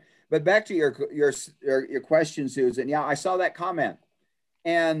glare. But back to your question, Susan. Yeah, I saw that comment.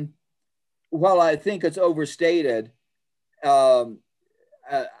 And while I think it's overstated, I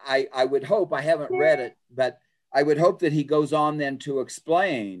would hope, I haven't read it, but I would hope that he goes on then to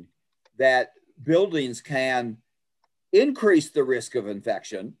explain that buildings can increase the risk of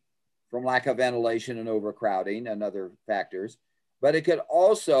infection from lack of ventilation and overcrowding and other factors, but it could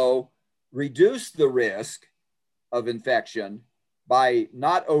also reduce the risk of infection by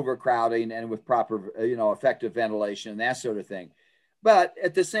not overcrowding and with proper, effective ventilation and that sort of thing. But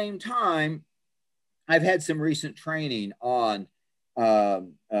at the same time, I've had some recent training on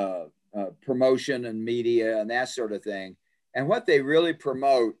promotion and media and that sort of thing. And what they really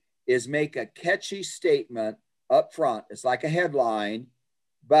promote is make a catchy statement up front. It's like a headline,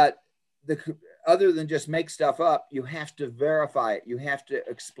 but other than just make stuff up, you have to verify it. You have to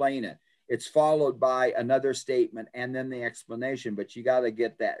explain it. It's followed by another statement and then the explanation, but you got to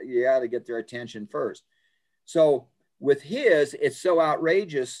get their attention first. So with his, it's so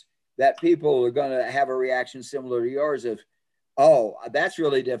outrageous that people are going to have a reaction similar to yours of, oh, that's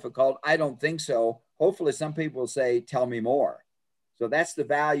really difficult. I don't think so. Hopefully some people say, tell me more. So that's the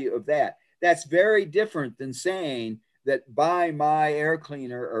value of that. That's very different than saying that buy my air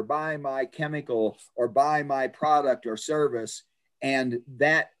cleaner or buy my chemical or buy my product or service, and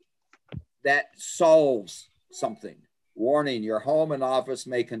that solves something. Warning, your home and office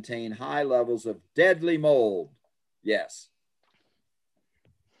may contain high levels of deadly mold. Yes.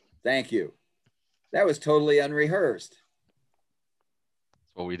 Thank you. That was totally unrehearsed.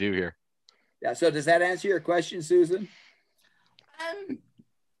 That's what we do here. Yeah. So does that answer your question, Susan?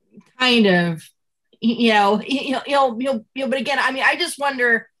 Kind of. But again, I mean, I just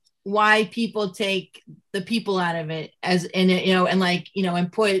wonder why people take the people out of it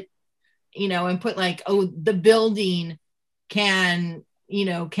and put like, oh, the building can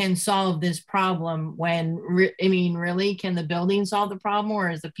solve this problem when, really, can the building solve the problem,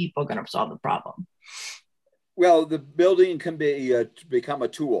 or is the people going to solve the problem? Well, the building can become a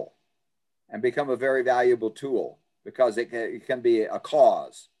tool and become a very valuable tool because it can be a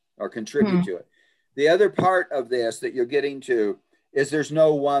cause or contribute to it. The other part of this that you're getting to is there's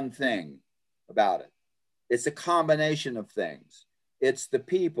no one thing about it. It's a combination of things. It's the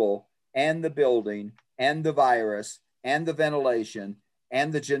people and the building and the virus and the ventilation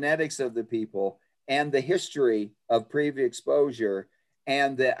and the genetics of the people and the history of previous exposure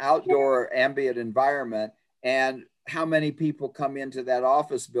and the outdoor ambient environment and how many people come into that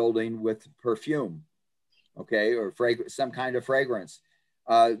office building with perfume, okay, or some kind of fragrance,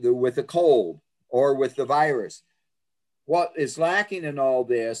 with the cold or with the virus. What is lacking in all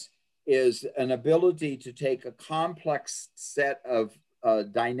this is an ability to take a complex set of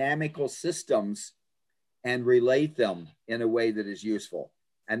dynamical systems and relate them in a way that is useful.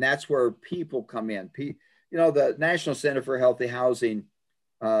 And that's where people come in. The National Center for Healthy Housing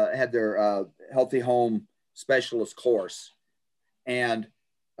had their Healthy Home Specialist course. And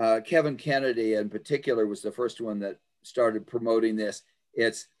Kevin Kennedy in particular was the first one that started promoting this.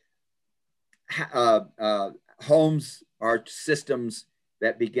 It's homes are systems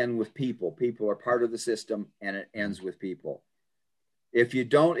that begin with people. People are part of the system and it ends with people. If you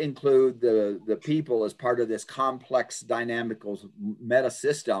don't include the people as part of this complex dynamical meta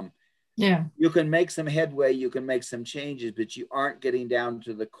system, you can make some headway, you can make some changes, but you aren't getting down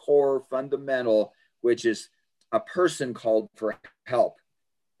to the core fundamental, which is a person called for help.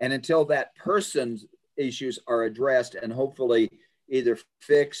 And until that person's issues are addressed and hopefully either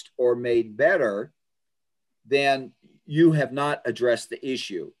fixed or made better, then you have not addressed the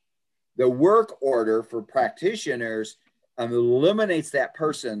issue. The work order for practitioners eliminates that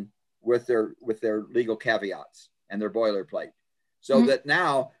person with their legal caveats and their boilerplate. So that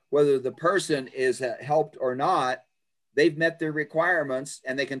now, whether the person is helped or not, they've met their requirements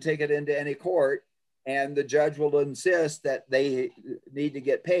and they can take it into any court, and the judge will insist that they need to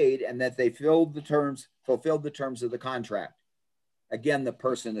get paid and that they fulfilled the terms of the contract. Again, the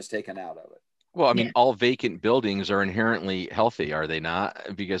person is taken out of it. Well, I mean, all vacant buildings are inherently healthy, are they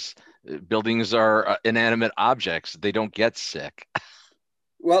not? Because buildings are inanimate objects. They don't get sick.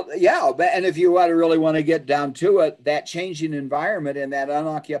 Well, yeah, and if you really want to get down to it, that changing environment in that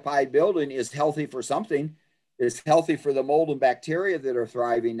unoccupied building is healthy for something. It's healthy for the mold and bacteria that are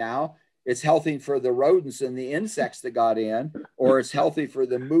thriving now. It's healthy for the rodents and the insects that got in, or it's healthy for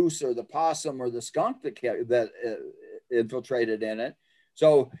the moose or the possum or the skunk that infiltrated in it.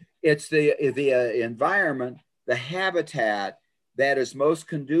 So it's the environment, the habitat that is most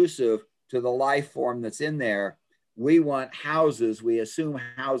conducive to the life form that's in there. We want houses, we assume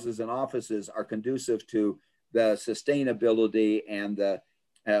houses and offices are conducive to the sustainability and the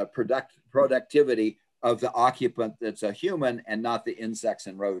productivity of the occupant that's a human, and not the insects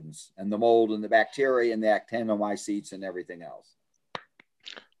and rodents and the mold and the bacteria and the actinomycetes and everything else.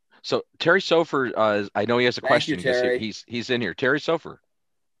 So Terry Sofer, I know he has a question. You, Terry. He's in here. Terry Sofer.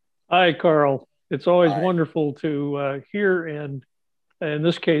 Hi, Carl. It's always wonderful to hear and in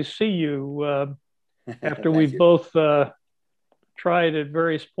this case see you after we've both tried at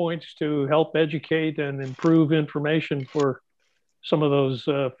various points to help educate and improve information for some of those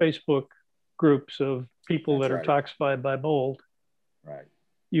Facebook groups of people that are toxified by mold. Right.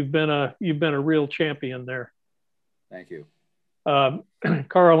 You've been a real champion there. Thank you.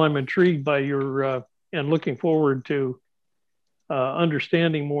 Carl, I'm intrigued by your and looking forward to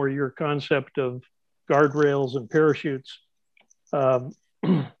understanding more your concept of guardrails and parachutes. I'm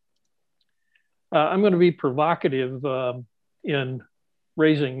going to be provocative in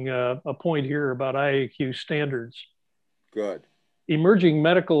raising a point here about IAQ standards. Good. Emerging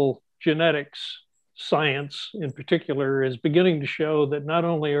medical genetics science in particular is beginning to show that not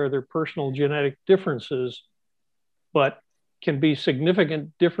only are there personal genetic differences, but can be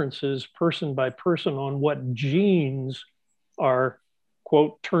significant differences person by person on what genes are,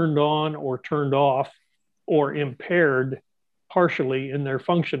 quote, turned on or turned off or impaired partially in their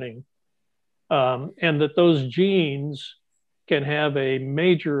functioning. And that those genes can have a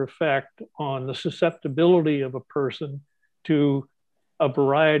major effect on the susceptibility of a person to a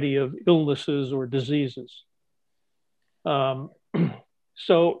variety of illnesses or diseases.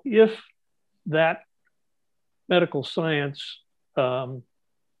 So if that medical science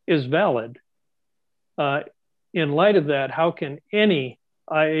is valid, in light of that, how can any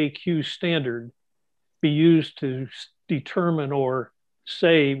IAQ standard be used to determine or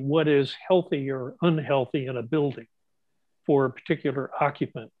say what is healthy or unhealthy in a building for a particular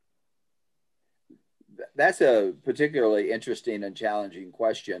occupant? That's a particularly interesting and challenging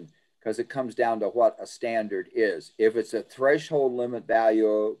question, because it comes down to what a standard is. If it's a threshold limit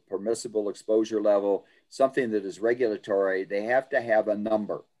value, permissible exposure level, something that is regulatory, they have to have a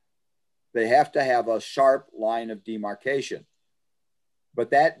number. They have to have a sharp line of demarcation.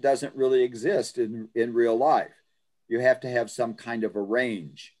 But that doesn't really exist in real life. You have to have some kind of a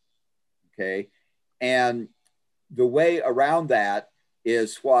range, okay? And the way around that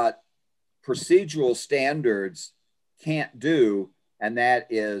is what procedural standards can't do, and that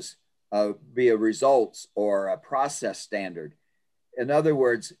is be a results or a process standard. In other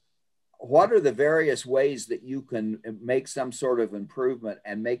words, what are the various ways that you can make some sort of improvement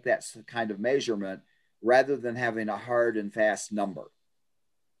and make that kind of measurement rather than having a hard and fast number?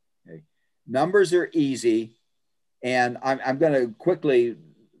 Okay. Numbers are easy. And I'm going to quickly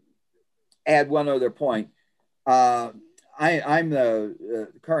add one other point. I'm the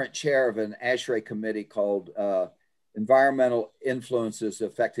current chair of an ASHRAE committee called Environmental Influences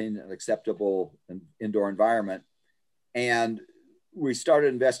Affecting an Acceptable Indoor Environment. And we started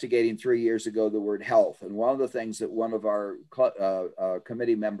investigating 3 years ago the word health. And one of the things that one of our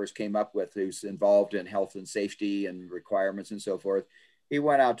committee members came up with, who's involved in health and safety and requirements and so forth, he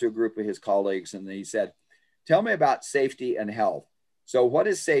went out to a group of his colleagues and he said, tell me about safety and health. So what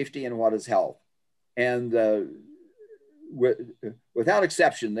is safety and what is health? And without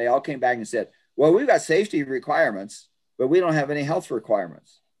exception, they all came back and said, well, we've got safety requirements, but we don't have any health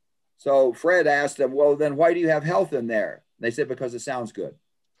requirements. So Fred asked them, well, then why do you have health in there? They said, because it sounds good.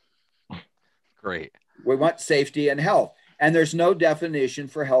 Great. We want safety and health. And there's no definition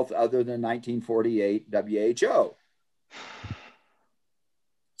for health other than 1948 WHO.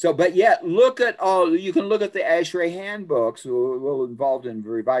 So, but yet look at you can look at the ASHRAE handbooks. We're involved in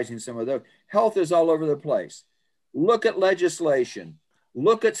revising some of those. Health is all over the place. Look at legislation,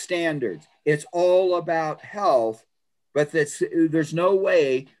 look at standards. It's all about health, but there's no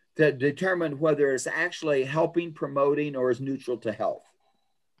way to determine whether it's actually helping, promoting, or is neutral to health.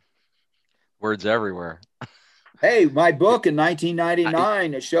 Words everywhere. Hey, my book in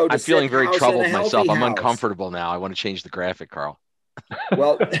 1999, it showed. I'm feeling very troubled myself. I'm uncomfortable now. I want to change the graphic, Carl.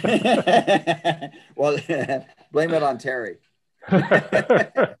 Well, well, blame it on Terry.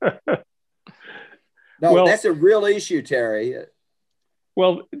 No, well, that's a real issue, Terry.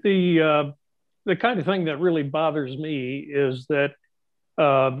 Well, the kind of thing that really bothers me is that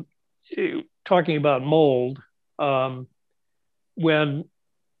um, talking about mold, when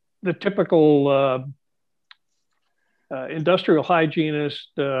the typical industrial hygienist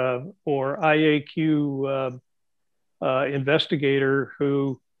or IAQ investigator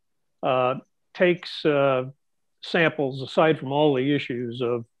who takes samples, aside from all the issues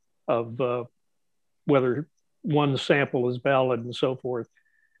of whether one sample is valid and so forth,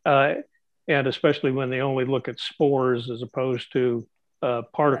 and especially when they only look at spores as opposed to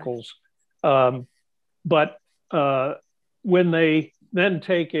particles. But when they then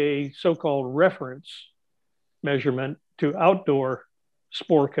take a so-called reference measurement to outdoor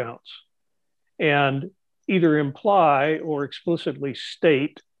spore counts and either imply or explicitly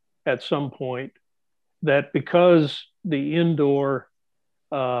state at some point that because the indoor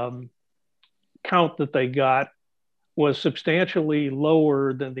count that they got was substantially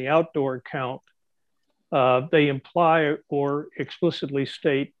lower than the outdoor count, they imply or explicitly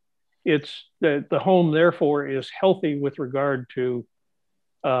state it's that the home therefore is healthy with regard to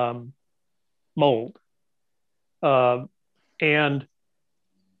mold. And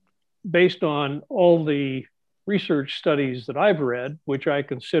based on all the research studies that I've read, which I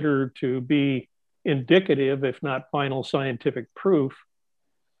consider to be indicative, if not final scientific proof,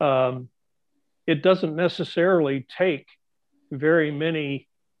 it doesn't necessarily take very many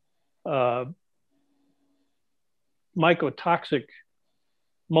mycotoxic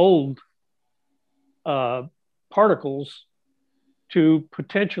mold particles to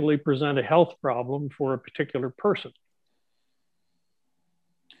potentially present a health problem for a particular person.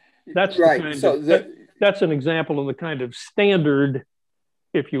 That's right. That's an example of the kind of standard,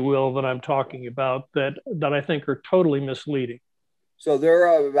 if you will, that I'm talking about that I think are totally misleading. So there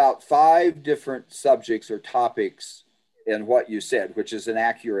are about 5 different subjects or topics in what you said, which is an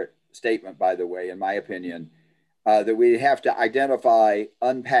accurate statement, by the way, in my opinion, that we have to identify,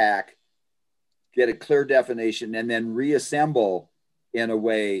 unpack, get a clear definition, and then reassemble in a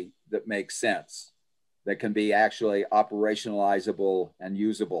way that makes sense, that can be actually operationalizable and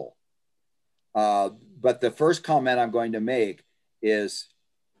usable. But the first comment I'm going to make is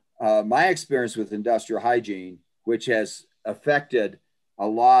my experience with industrial hygiene, which has affected a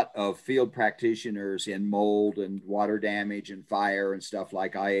lot of field practitioners in mold and water damage and fire and stuff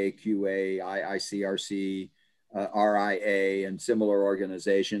like IAQA, IICRC, RIA, and similar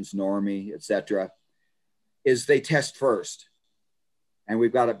organizations, NORMI, et cetera, is they test first. And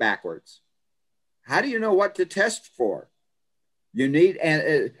we've got it backwards. How do you know what to test for? You need,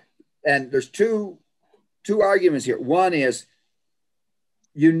 and there's two arguments here. One is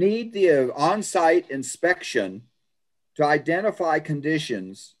you need the on-site inspection to identify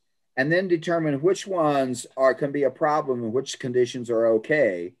conditions and then determine which ones can be a problem and which conditions are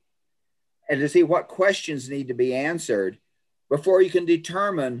okay, and to see what questions need to be answered before you can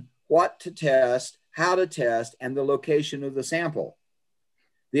determine what to test, how to test, and the location of the sample.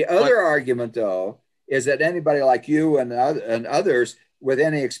 The other argument, though, is that anybody like you and others with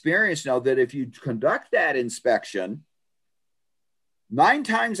any experience know that if you conduct that inspection, 9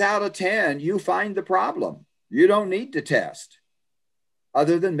 times out of 10, you find the problem. You don't need to test,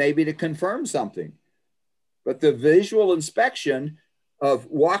 other than maybe to confirm something. But the visual inspection of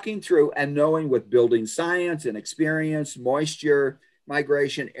walking through and knowing with building science and experience, moisture,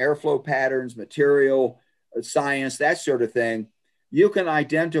 migration, airflow patterns, material science, that sort of thing, you can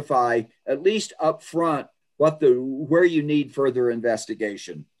identify at least up front where you need further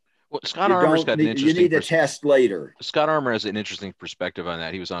investigation. Well, Scott Armour's got an interesting. You need to test later. Scott Armour has an interesting perspective on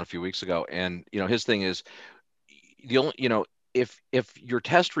that. He was on a few weeks ago, and his thing is, if your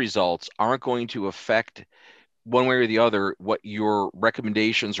test results aren't going to affect one way or the other what your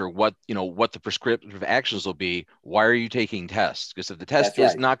recommendations or what the prescriptive actions will be, why are you taking tests? Because if the test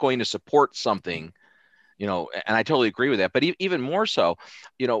is not going to support something, and I totally agree with that. But even more so,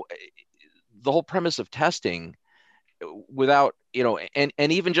 the whole premise of testing without, and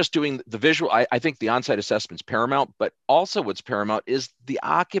even just doing the visual, I think the on-site assessment is paramount, but also what's paramount is the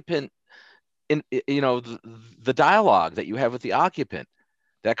occupant the dialogue that you have with the occupant,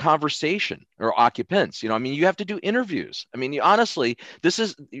 that conversation, or occupants. You have to do interviews. Honestly,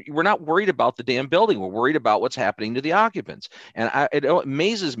 we're not worried about the damn building. We're worried about what's happening to the occupants. And it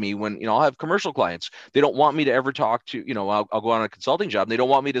amazes me when, I'll have commercial clients, they don't want me to ever talk to, I'll go on a consulting job, and they don't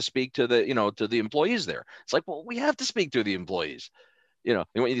want me to speak to the employees there. It's like, well, we have to speak to the employees. They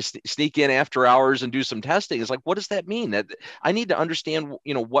want you to sneak in after hours and do some testing. It's like, what does that mean? That I need to understand,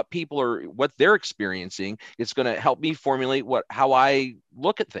 what they're experiencing. It's going to help me formulate how I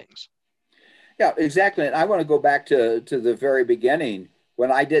look at things. Yeah, exactly. And I want to go back to the very beginning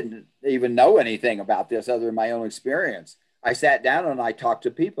when I didn't even know anything about this other than my own experience. I sat down and I talked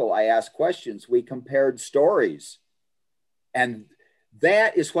to people. I asked questions. We compared stories. And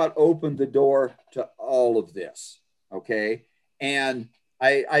that is what opened the door to all of this. Okay. And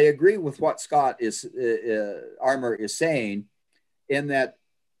I agree with what Scott Armour is saying, in that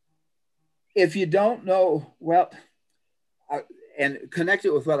if you don't know, well, and connect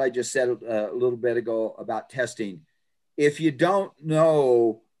it with what I just said a little bit ago about testing. If you don't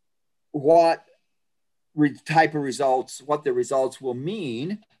know what type of results, what the results will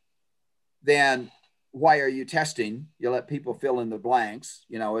mean, then why are you testing? You let people fill in the blanks.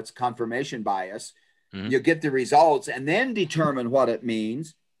 You know, it's confirmation bias. Mm-hmm. You get the results and then determine what it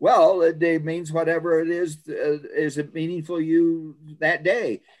means. Well, it means whatever it is it meaningful to you that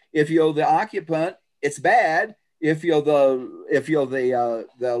day. If you're the occupant, it's bad. If you're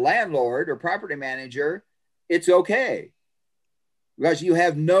the landlord or property manager, it's okay, because you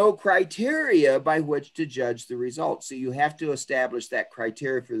have no criteria by which to judge the results. So you have to establish that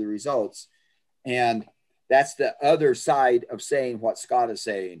criteria for the results. And that's the other side of saying what Scott is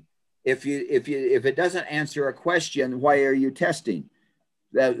saying. If it doesn't answer a question, why are you testing?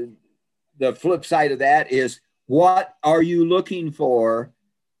 The flip side of that is, what are you looking for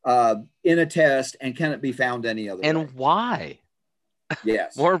in a test, and can it be found any other way? And why?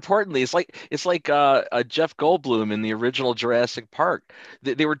 Yes. More importantly, it's like Jeff Goldblum in the original Jurassic Park.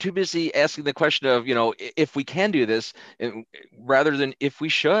 They were too busy asking the question of, you know, if we can do this, rather than if we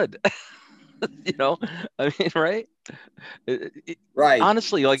should. You know, I mean, right? Right.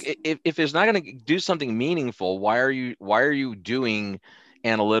 Honestly, like if it's not going to do something meaningful, why are you doing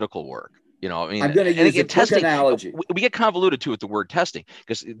analytical work? You know, I mean, I'm going to use a quick analogy. We get convoluted too with the word testing,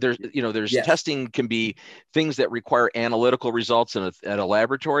 because there's yes. Testing can be things that require analytical results at a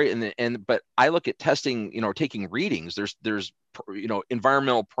laboratory, but I look at testing, you know, taking readings. There's you know,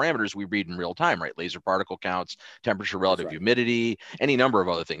 environmental parameters we read in real time, right? Laser particle counts, temperature, relative humidity, any number of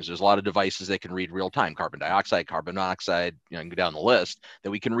other things. There's a lot of devices that can read real time, carbon dioxide, carbon monoxide, you know, and go down the list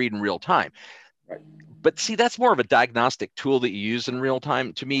that we can read in real time. Right. But see, that's more of a diagnostic tool that you use in real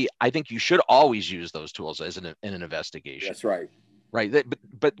time. To me, I think you should always use those tools as in an investigation. That's right. Right.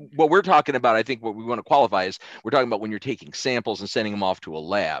 But what we're talking about, I think what we want to qualify is, we're talking about when you're taking samples and sending them off to a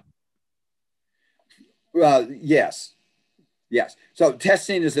lab. Yes. Yes. So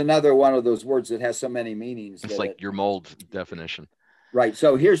testing is another one of those words that has so many meanings. It's like your mold definition. Right.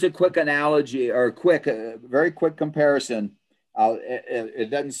 So here's a quick analogy, or very quick comparison. It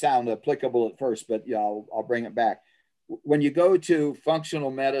doesn't sound applicable at first, but yeah, I'll bring it back. When you go to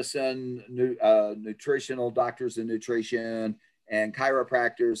functional medicine, nutritional doctors of nutrition, and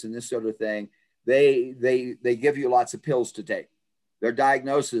chiropractors and this sort of thing, they give you lots of pills to take. Their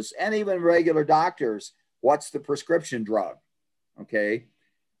diagnosis, and even regular doctors, what's the prescription drug? Okay,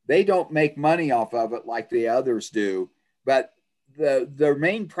 they don't make money off of it like the others do, but their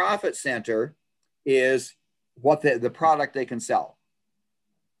main profit center is what the product they can sell.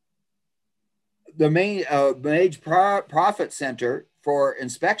 The main profit center for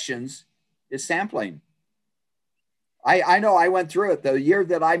inspections is sampling. I know I went through it. The year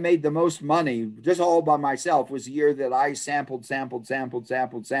that I made the most money, just all by myself, was the year that I sampled.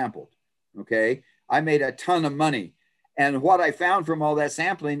 Okay, I made a ton of money. And what I found from all that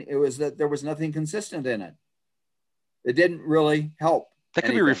sampling, it was that there was nothing consistent in it. It didn't really help. That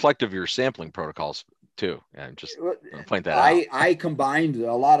could be reflective of your sampling protocols too. And just point that out. I combined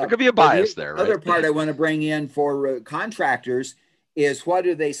a lot of. There could be a bias there. Right? Other part I want to bring in for contractors is, what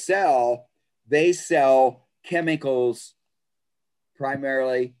do they sell? They sell chemicals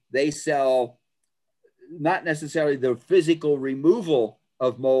primarily. They sell not necessarily the physical removal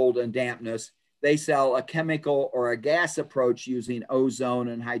of mold and dampness. They sell a chemical or a gas approach using ozone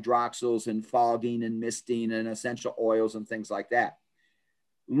and hydroxyls and fogging and misting and essential oils and things like that.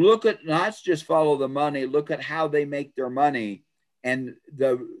 Look at, not just follow the money, look at how they make their money. And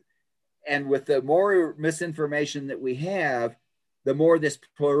with the more misinformation that we have, the more this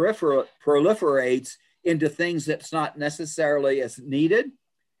proliferates into things that's not necessarily as needed,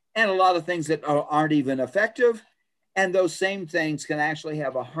 and a lot of things that aren't even effective. And those same things can actually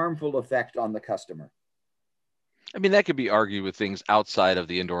have a harmful effect on the customer. I mean, that could be argued with things outside of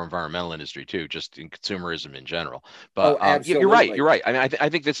the indoor environmental industry too, just in consumerism in general. But you're right. You're right. I mean, I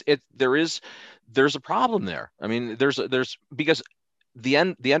think there's a problem there. I mean, there's because the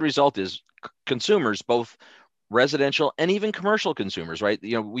end result is consumers, both residential and even commercial consumers, right?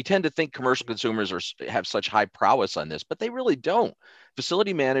 You know, we tend to think commercial consumers have such high prowess on this, but they really don't.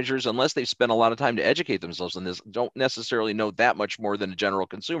 facility managers, unless they've spent a lot of time to educate themselves on this, don't necessarily know that much more than a general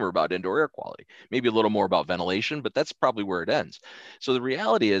consumer about indoor air quality. Maybe a little more about ventilation, but that's probably where it ends. So the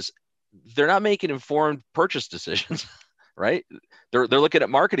reality is they're not making informed purchase decisions, right? They're looking at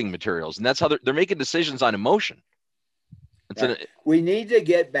marketing materials, and that's how they're making decisions on emotion. We need to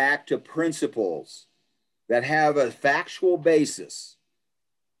get back to principles that have a factual basis.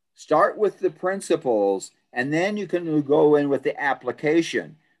 Start with the principles, and then you can go in with the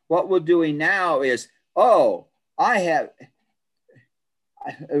application. What we're doing now is, I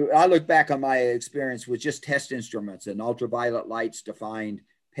look back on my experience with just test instruments and ultraviolet lights to find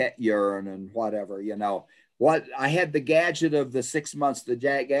pet urine and whatever, what I had the gadget of the 6 months, the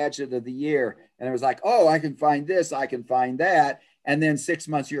gadget of the year. And it was like, I can find this, I can find that. And then 6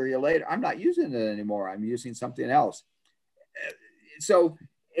 months, year later, I'm not using it anymore. I'm using something else. So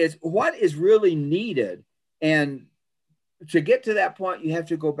it's what is really needed. And to get to that point, you have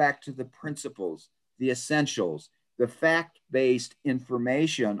to go back to the principles, the essentials, the fact-based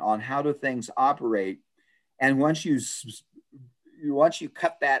information on how do things operate. And once you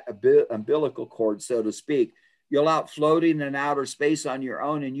cut that umbilical cord, so to speak, you're out floating in outer space on your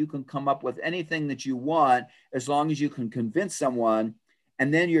own, and you can come up with anything that you want as long as you can convince someone.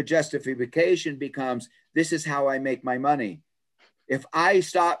 And then your justification becomes, this is how I make my money. If I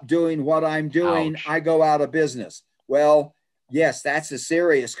stop doing what I'm doing, I go out of business. Well, yes, that's a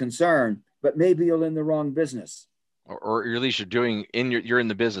serious concern, but maybe you're in the wrong business. Or at least you're in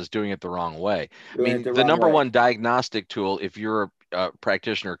the business doing it the wrong way. The number one diagnostic tool, if you're a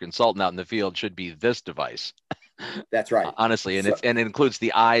practitioner or consultant out in the field, should be this device. That's right. Honestly, and it includes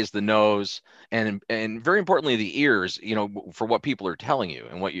the eyes, the nose, and very importantly the ears. For what people are telling you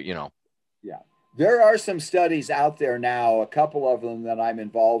and what you. Yeah, there are some studies out there now, a couple of them that I'm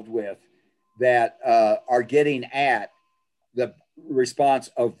involved with, that are getting at the response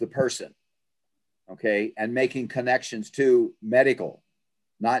of the person. Okay, and making connections to medical,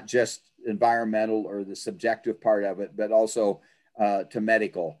 not just environmental or the subjective part of it, but also to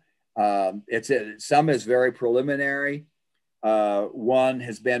medical. Some is very preliminary. One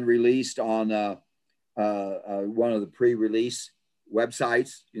has been released on one of the pre-release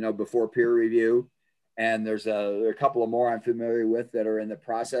websites, before peer review, and there are a couple of more I'm familiar with that are in the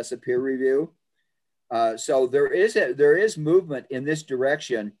process of peer review. So there is movement in this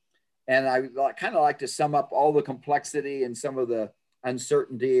direction. And I kind of like to sum up all the complexity and some of the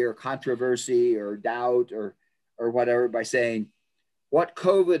uncertainty or controversy or doubt or whatever by saying what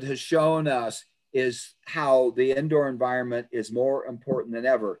COVID has shown us is how the indoor environment is more important than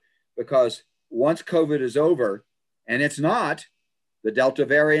ever, because once COVID is over, and it's not, the Delta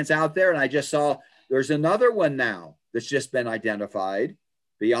variant's out there. And I just saw there's another one now that's just been identified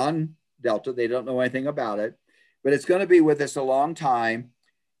beyond Delta. They don't know anything about it, but it's going to be with us a long time.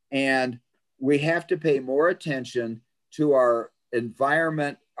 And we have to pay more attention to our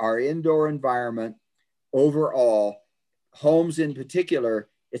environment, our indoor environment overall, homes in particular.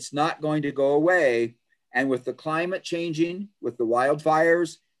 It's not going to go away. And with the climate changing, with the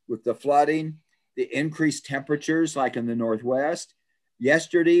wildfires, with the flooding, the increased temperatures like in the Northwest.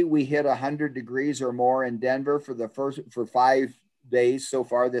 Yesterday, we hit 100 degrees or more in Denver for 5 days so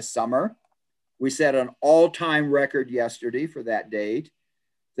far this summer. We set an all-time record yesterday for that date.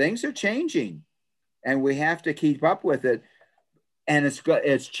 Things are changing, and we have to keep up with it. And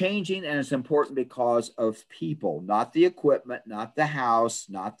it's changing, and it's important because of people, not the equipment, not the house,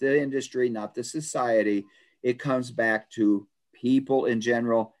 not the industry, not the society. It comes back to people in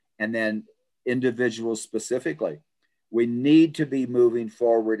general, and then individuals specifically. We need to be moving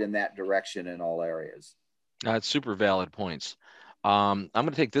forward in that direction in all areas. That's super valid points. I'm going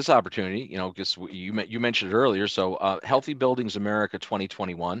to take this opportunity, because you mentioned it earlier. So Healthy Buildings America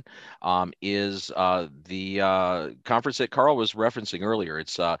 2021 is the conference that Carl was referencing earlier.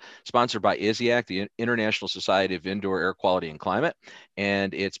 It's sponsored by ISIAC, the International Society of Indoor Air Quality and Climate,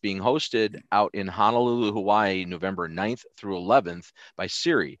 and it's being hosted out in Honolulu, Hawaii, November 9th through 11th by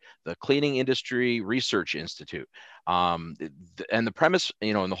CIRI, the Cleaning Industry Research Institute. And the premise,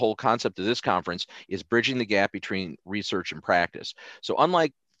 and the whole concept of this conference is bridging the gap between research and practice. So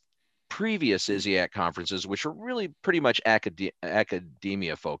unlike previous ISIAC conferences, which are really pretty much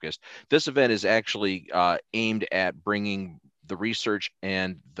academia focused, this event is actually aimed at bringing the research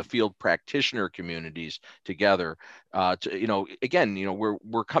and the field practitioner communities together. We're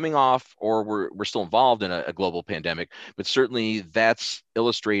coming off, or we're still involved in a global pandemic, but certainly that's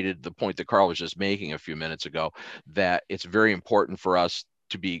illustrated the point that Carl was just making a few minutes ago, that it's very important for us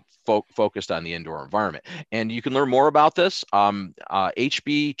to be focused on the indoor environment. And you can learn more about this,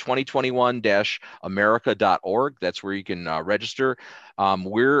 hb2021-america.org. That's where you can register.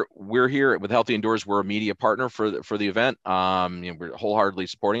 We're here with Healthy Indoors. We're a media partner for the event. We're wholeheartedly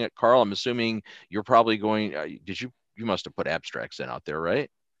supporting it. Carl, I'm assuming you're probably going, you must have put abstracts in out there,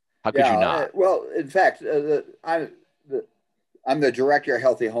 right? How could you not? Well, in fact, I'm the director of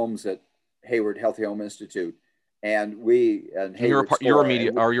Healthy Homes at Hayward Healthy Home Institute. And you're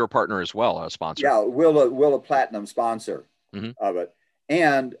a partner as well, a sponsor. Yeah, we're a platinum sponsor of it.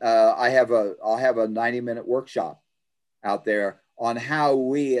 And I'll have a 90-minute workshop out there on how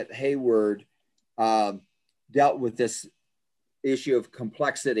we at Hayward dealt with this issue of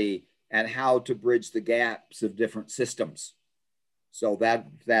complexity and how to bridge the gaps of different systems. So that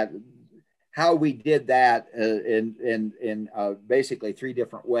how we did that in basically 3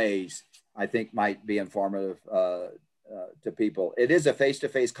 different ways, I think might be informative to people. It is a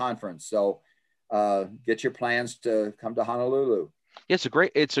face-to-face conference, so get your plans to come to Honolulu. Yeah, it's a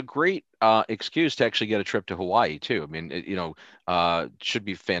great excuse to actually get a trip to Hawaii too. I mean, should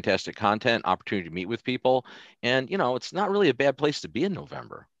be fantastic content, opportunity to meet with people, and it's not really a bad place to be in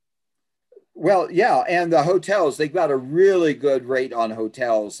November. Well, yeah, and the hotels, they've got a really good rate on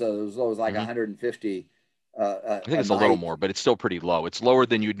hotels, so as low as like 150. I think it's a little more, but it's still pretty low. It's lower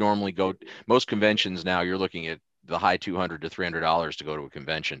than you'd normally go. Most conventions now, you're looking at the high $200 to $300 to go to a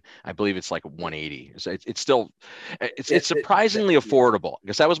convention. I believe it's like 180. So it's still, it's surprisingly affordable.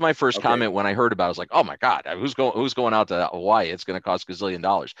 Because that was my first comment when I heard about it. I was like, oh my God, who's going out to Hawaii? It's going to cost $1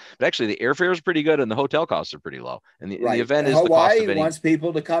 gazillion. But actually, the airfare is pretty good and the hotel costs are pretty low. And the event is Hawaii the cost of any. Wants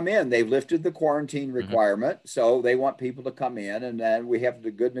people to come in. They've lifted the quarantine requirement, so they want people to come in, and then we have the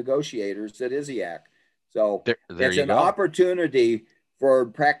good negotiators at ISIAC. So it's an opportunity for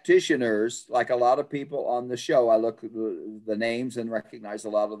practitioners, like a lot of people on the show. I look at the names and recognize a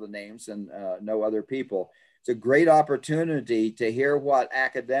lot of the names and know other people. It's a great opportunity to hear what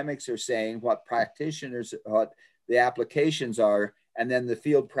academics are saying, what practitioners, what the applications are, and then the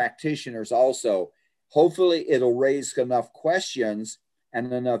field practitioners also. Hopefully it'll raise enough questions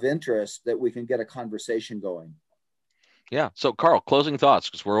and enough interest that we can get a conversation going. Yeah. So, Carl, closing thoughts,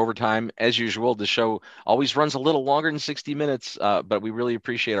 because we're over time. As usual, the show always runs a little longer than 60 minutes, but we really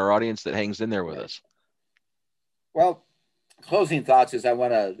appreciate our audience that hangs in there with us. Well, closing thoughts is I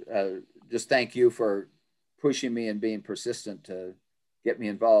want to just thank you for pushing me and being persistent to get me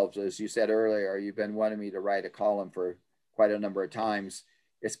involved. As you said earlier, you've been wanting me to write a column for quite a number of times.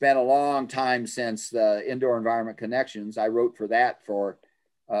 It's been a long time since the Indoor Environment Connections. I wrote for that for,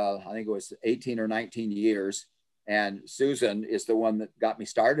 I think it was 18 or 19 years. And Susan is the one that got me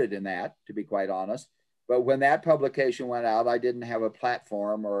started in that, to be quite honest. But when that publication went out, I didn't have a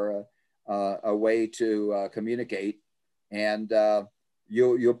platform or a way to communicate. And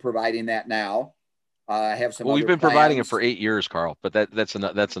you're providing that now. I have some. Well, we've been providing it for 8 years, Carl. But that's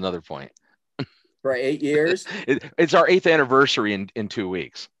another point. For 8 years. It's our 8th anniversary in 2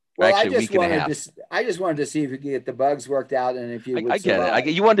 weeks. Well, actually, I just wanted to see if we could get the bugs worked out, and if you would I get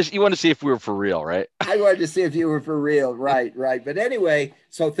it. You wanted to see if we were for real, right? I wanted to see if you were for real, right. But anyway,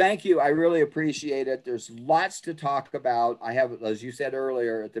 so thank you. I really appreciate it. There's lots to talk about. I have, as you said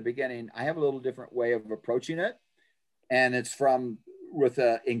earlier at the beginning, I have a little different way of approaching it, and it's with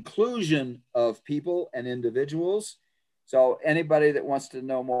the inclusion of people and individuals. So anybody that wants to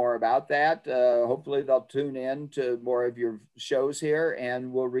know more about that, hopefully they'll tune in to more of your shows here,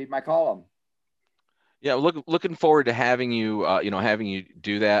 and we'll read my column. Yeah, looking forward to having you, having you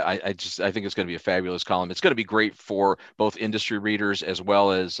do that. I think it's going to be a fabulous column. It's going to be great for both industry readers as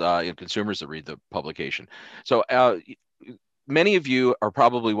well as consumers that read the publication. So many of you are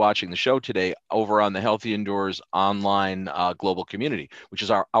probably watching the show today over on the Healthy Indoors online global community, which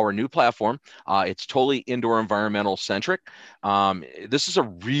is our new platform. It's totally indoor environmental centric. This is a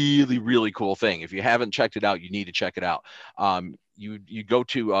really, really cool thing. If you haven't checked it out, you need to check it out. You go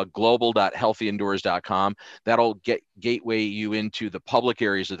to global.healthyindoors.com. That'll gateway you into the public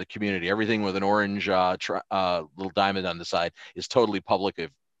areas of the community. Everything with an orange little diamond on the side is totally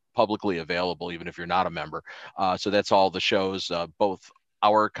publicly available, even if you're not a member. So that's all the shows, both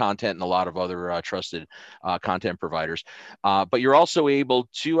our content and a lot of other trusted content providers. But you're also able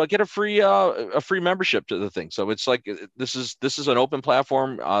to get a free membership to the thing. So it's like this is an open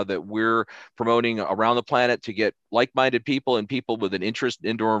platform that we're promoting around the planet to get like-minded people and people with an interest in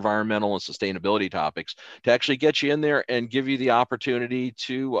indoor environmental and sustainability topics to actually get you in there and give you the opportunity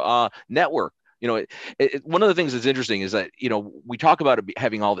to network One of the things that's interesting is that, we talk about it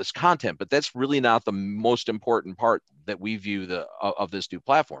having all this content, but that's really not the most important part that we view of this new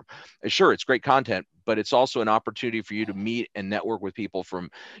platform. Sure, it's great content, but it's also an opportunity for you to meet and network with people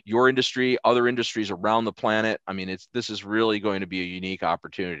from your industry, other industries around the planet. I mean, this is really going to be a unique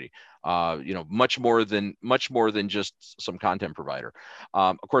opportunity. Much more than just some content provider.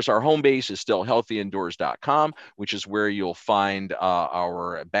 Of course, our home base is still healthyindoors.com, which is where you'll find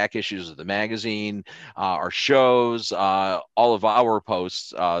our back issues of the magazine, our shows, all of our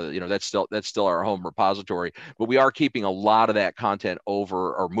posts. That's still our home repository. But we are keeping a lot of that content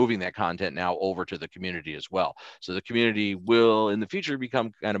over, or moving that content now over to the community as well. So the community will in the future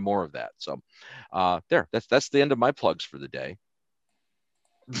become kind of more of that. So that's the end of my plugs for the day.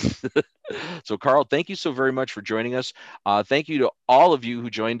 So Carl, thank you so very much for joining us. Thank you to all of you who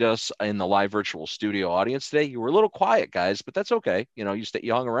joined us in the live virtual studio audience today. You were a little quiet, guys, but that's okay. You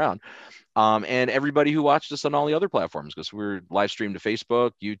hung around. And everybody who watched us on all the other platforms, because we're live streamed to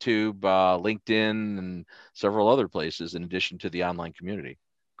Facebook, YouTube, LinkedIn, and several other places in addition to the online community.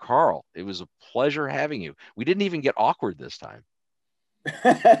 Carl, it was a pleasure having you. We didn't even get awkward this time.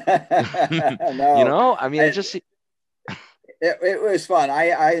 No. It was fun.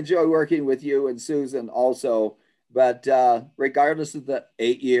 I enjoy working with you and Susan also, but regardless of the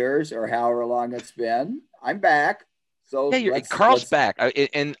 8 years or however long it's been, I'm back. So yeah, Carl's back.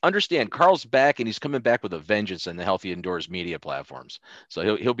 And understand, Carl's back, and he's coming back with a vengeance in the Healthy Indoors media platforms.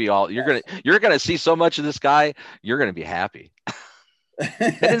 So he'll be all, you're gonna see so much of this guy, you're gonna be happy.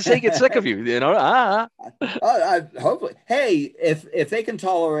 I didn't say get sick of you, hopefully. Hey, if they can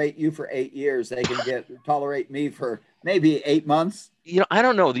tolerate you for 8 years, they can tolerate me for maybe 8 months. I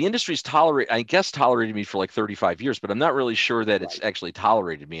don't know. The industry's tolerated me for like 35 years, but I'm not really sure that it's actually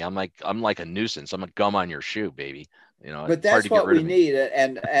tolerated me. I'm like a nuisance. I'm a gum on your shoe, baby. But that's what we need.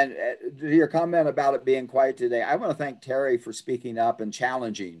 And to your comment about it being quiet today, I want to thank Terry for speaking up and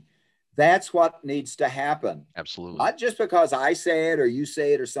challenging. That's what needs to happen. Absolutely. Not just because I say it or you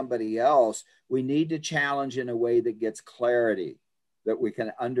say it or somebody else. We need to challenge in a way that gets clarity, that we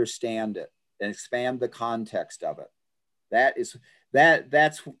can understand it and expand the context of it. That's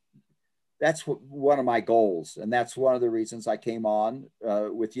one of my goals. And that's one of the reasons I came on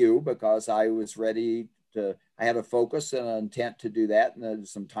with you, because I was ready to, I had a focus and an intent to do that, and there's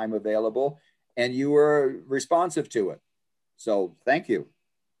some time available, and you were responsive to it. So thank you.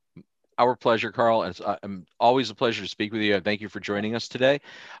 Our pleasure, Carl. It's always a pleasure to speak with you. And thank you for joining us today.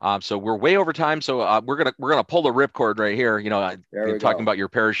 So we're way over time. So we're gonna pull the ripcord right here. Talking about your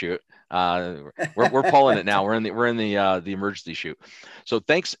parachute. We're pulling it now. We're in the emergency chute. So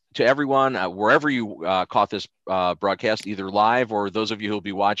thanks to everyone wherever you caught this broadcast, either live or those of you who will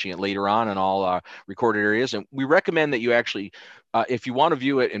be watching it later on in all recorded areas. And we recommend that you actually, if you want to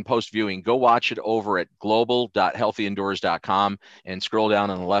view it in post viewing, go watch it over at global.healthyindoors.com and scroll down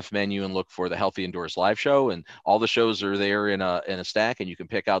on the left menu and look for the Healthy Indoors live show. And all the shows are there in a stack, and you can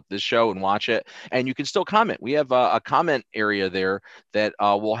pick out this show and watch it. And you can still comment. We have a comment area there that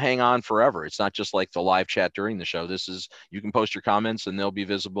will hang on forever. It's not just like the live chat during the show. You can post your comments and they'll be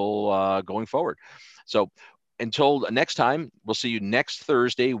visible going forward. So until next time, we'll see you next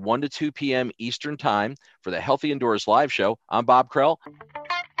Thursday, 1 to 2 p.m. Eastern Time for the Healthy Indoors live show. I'm Bob Krell.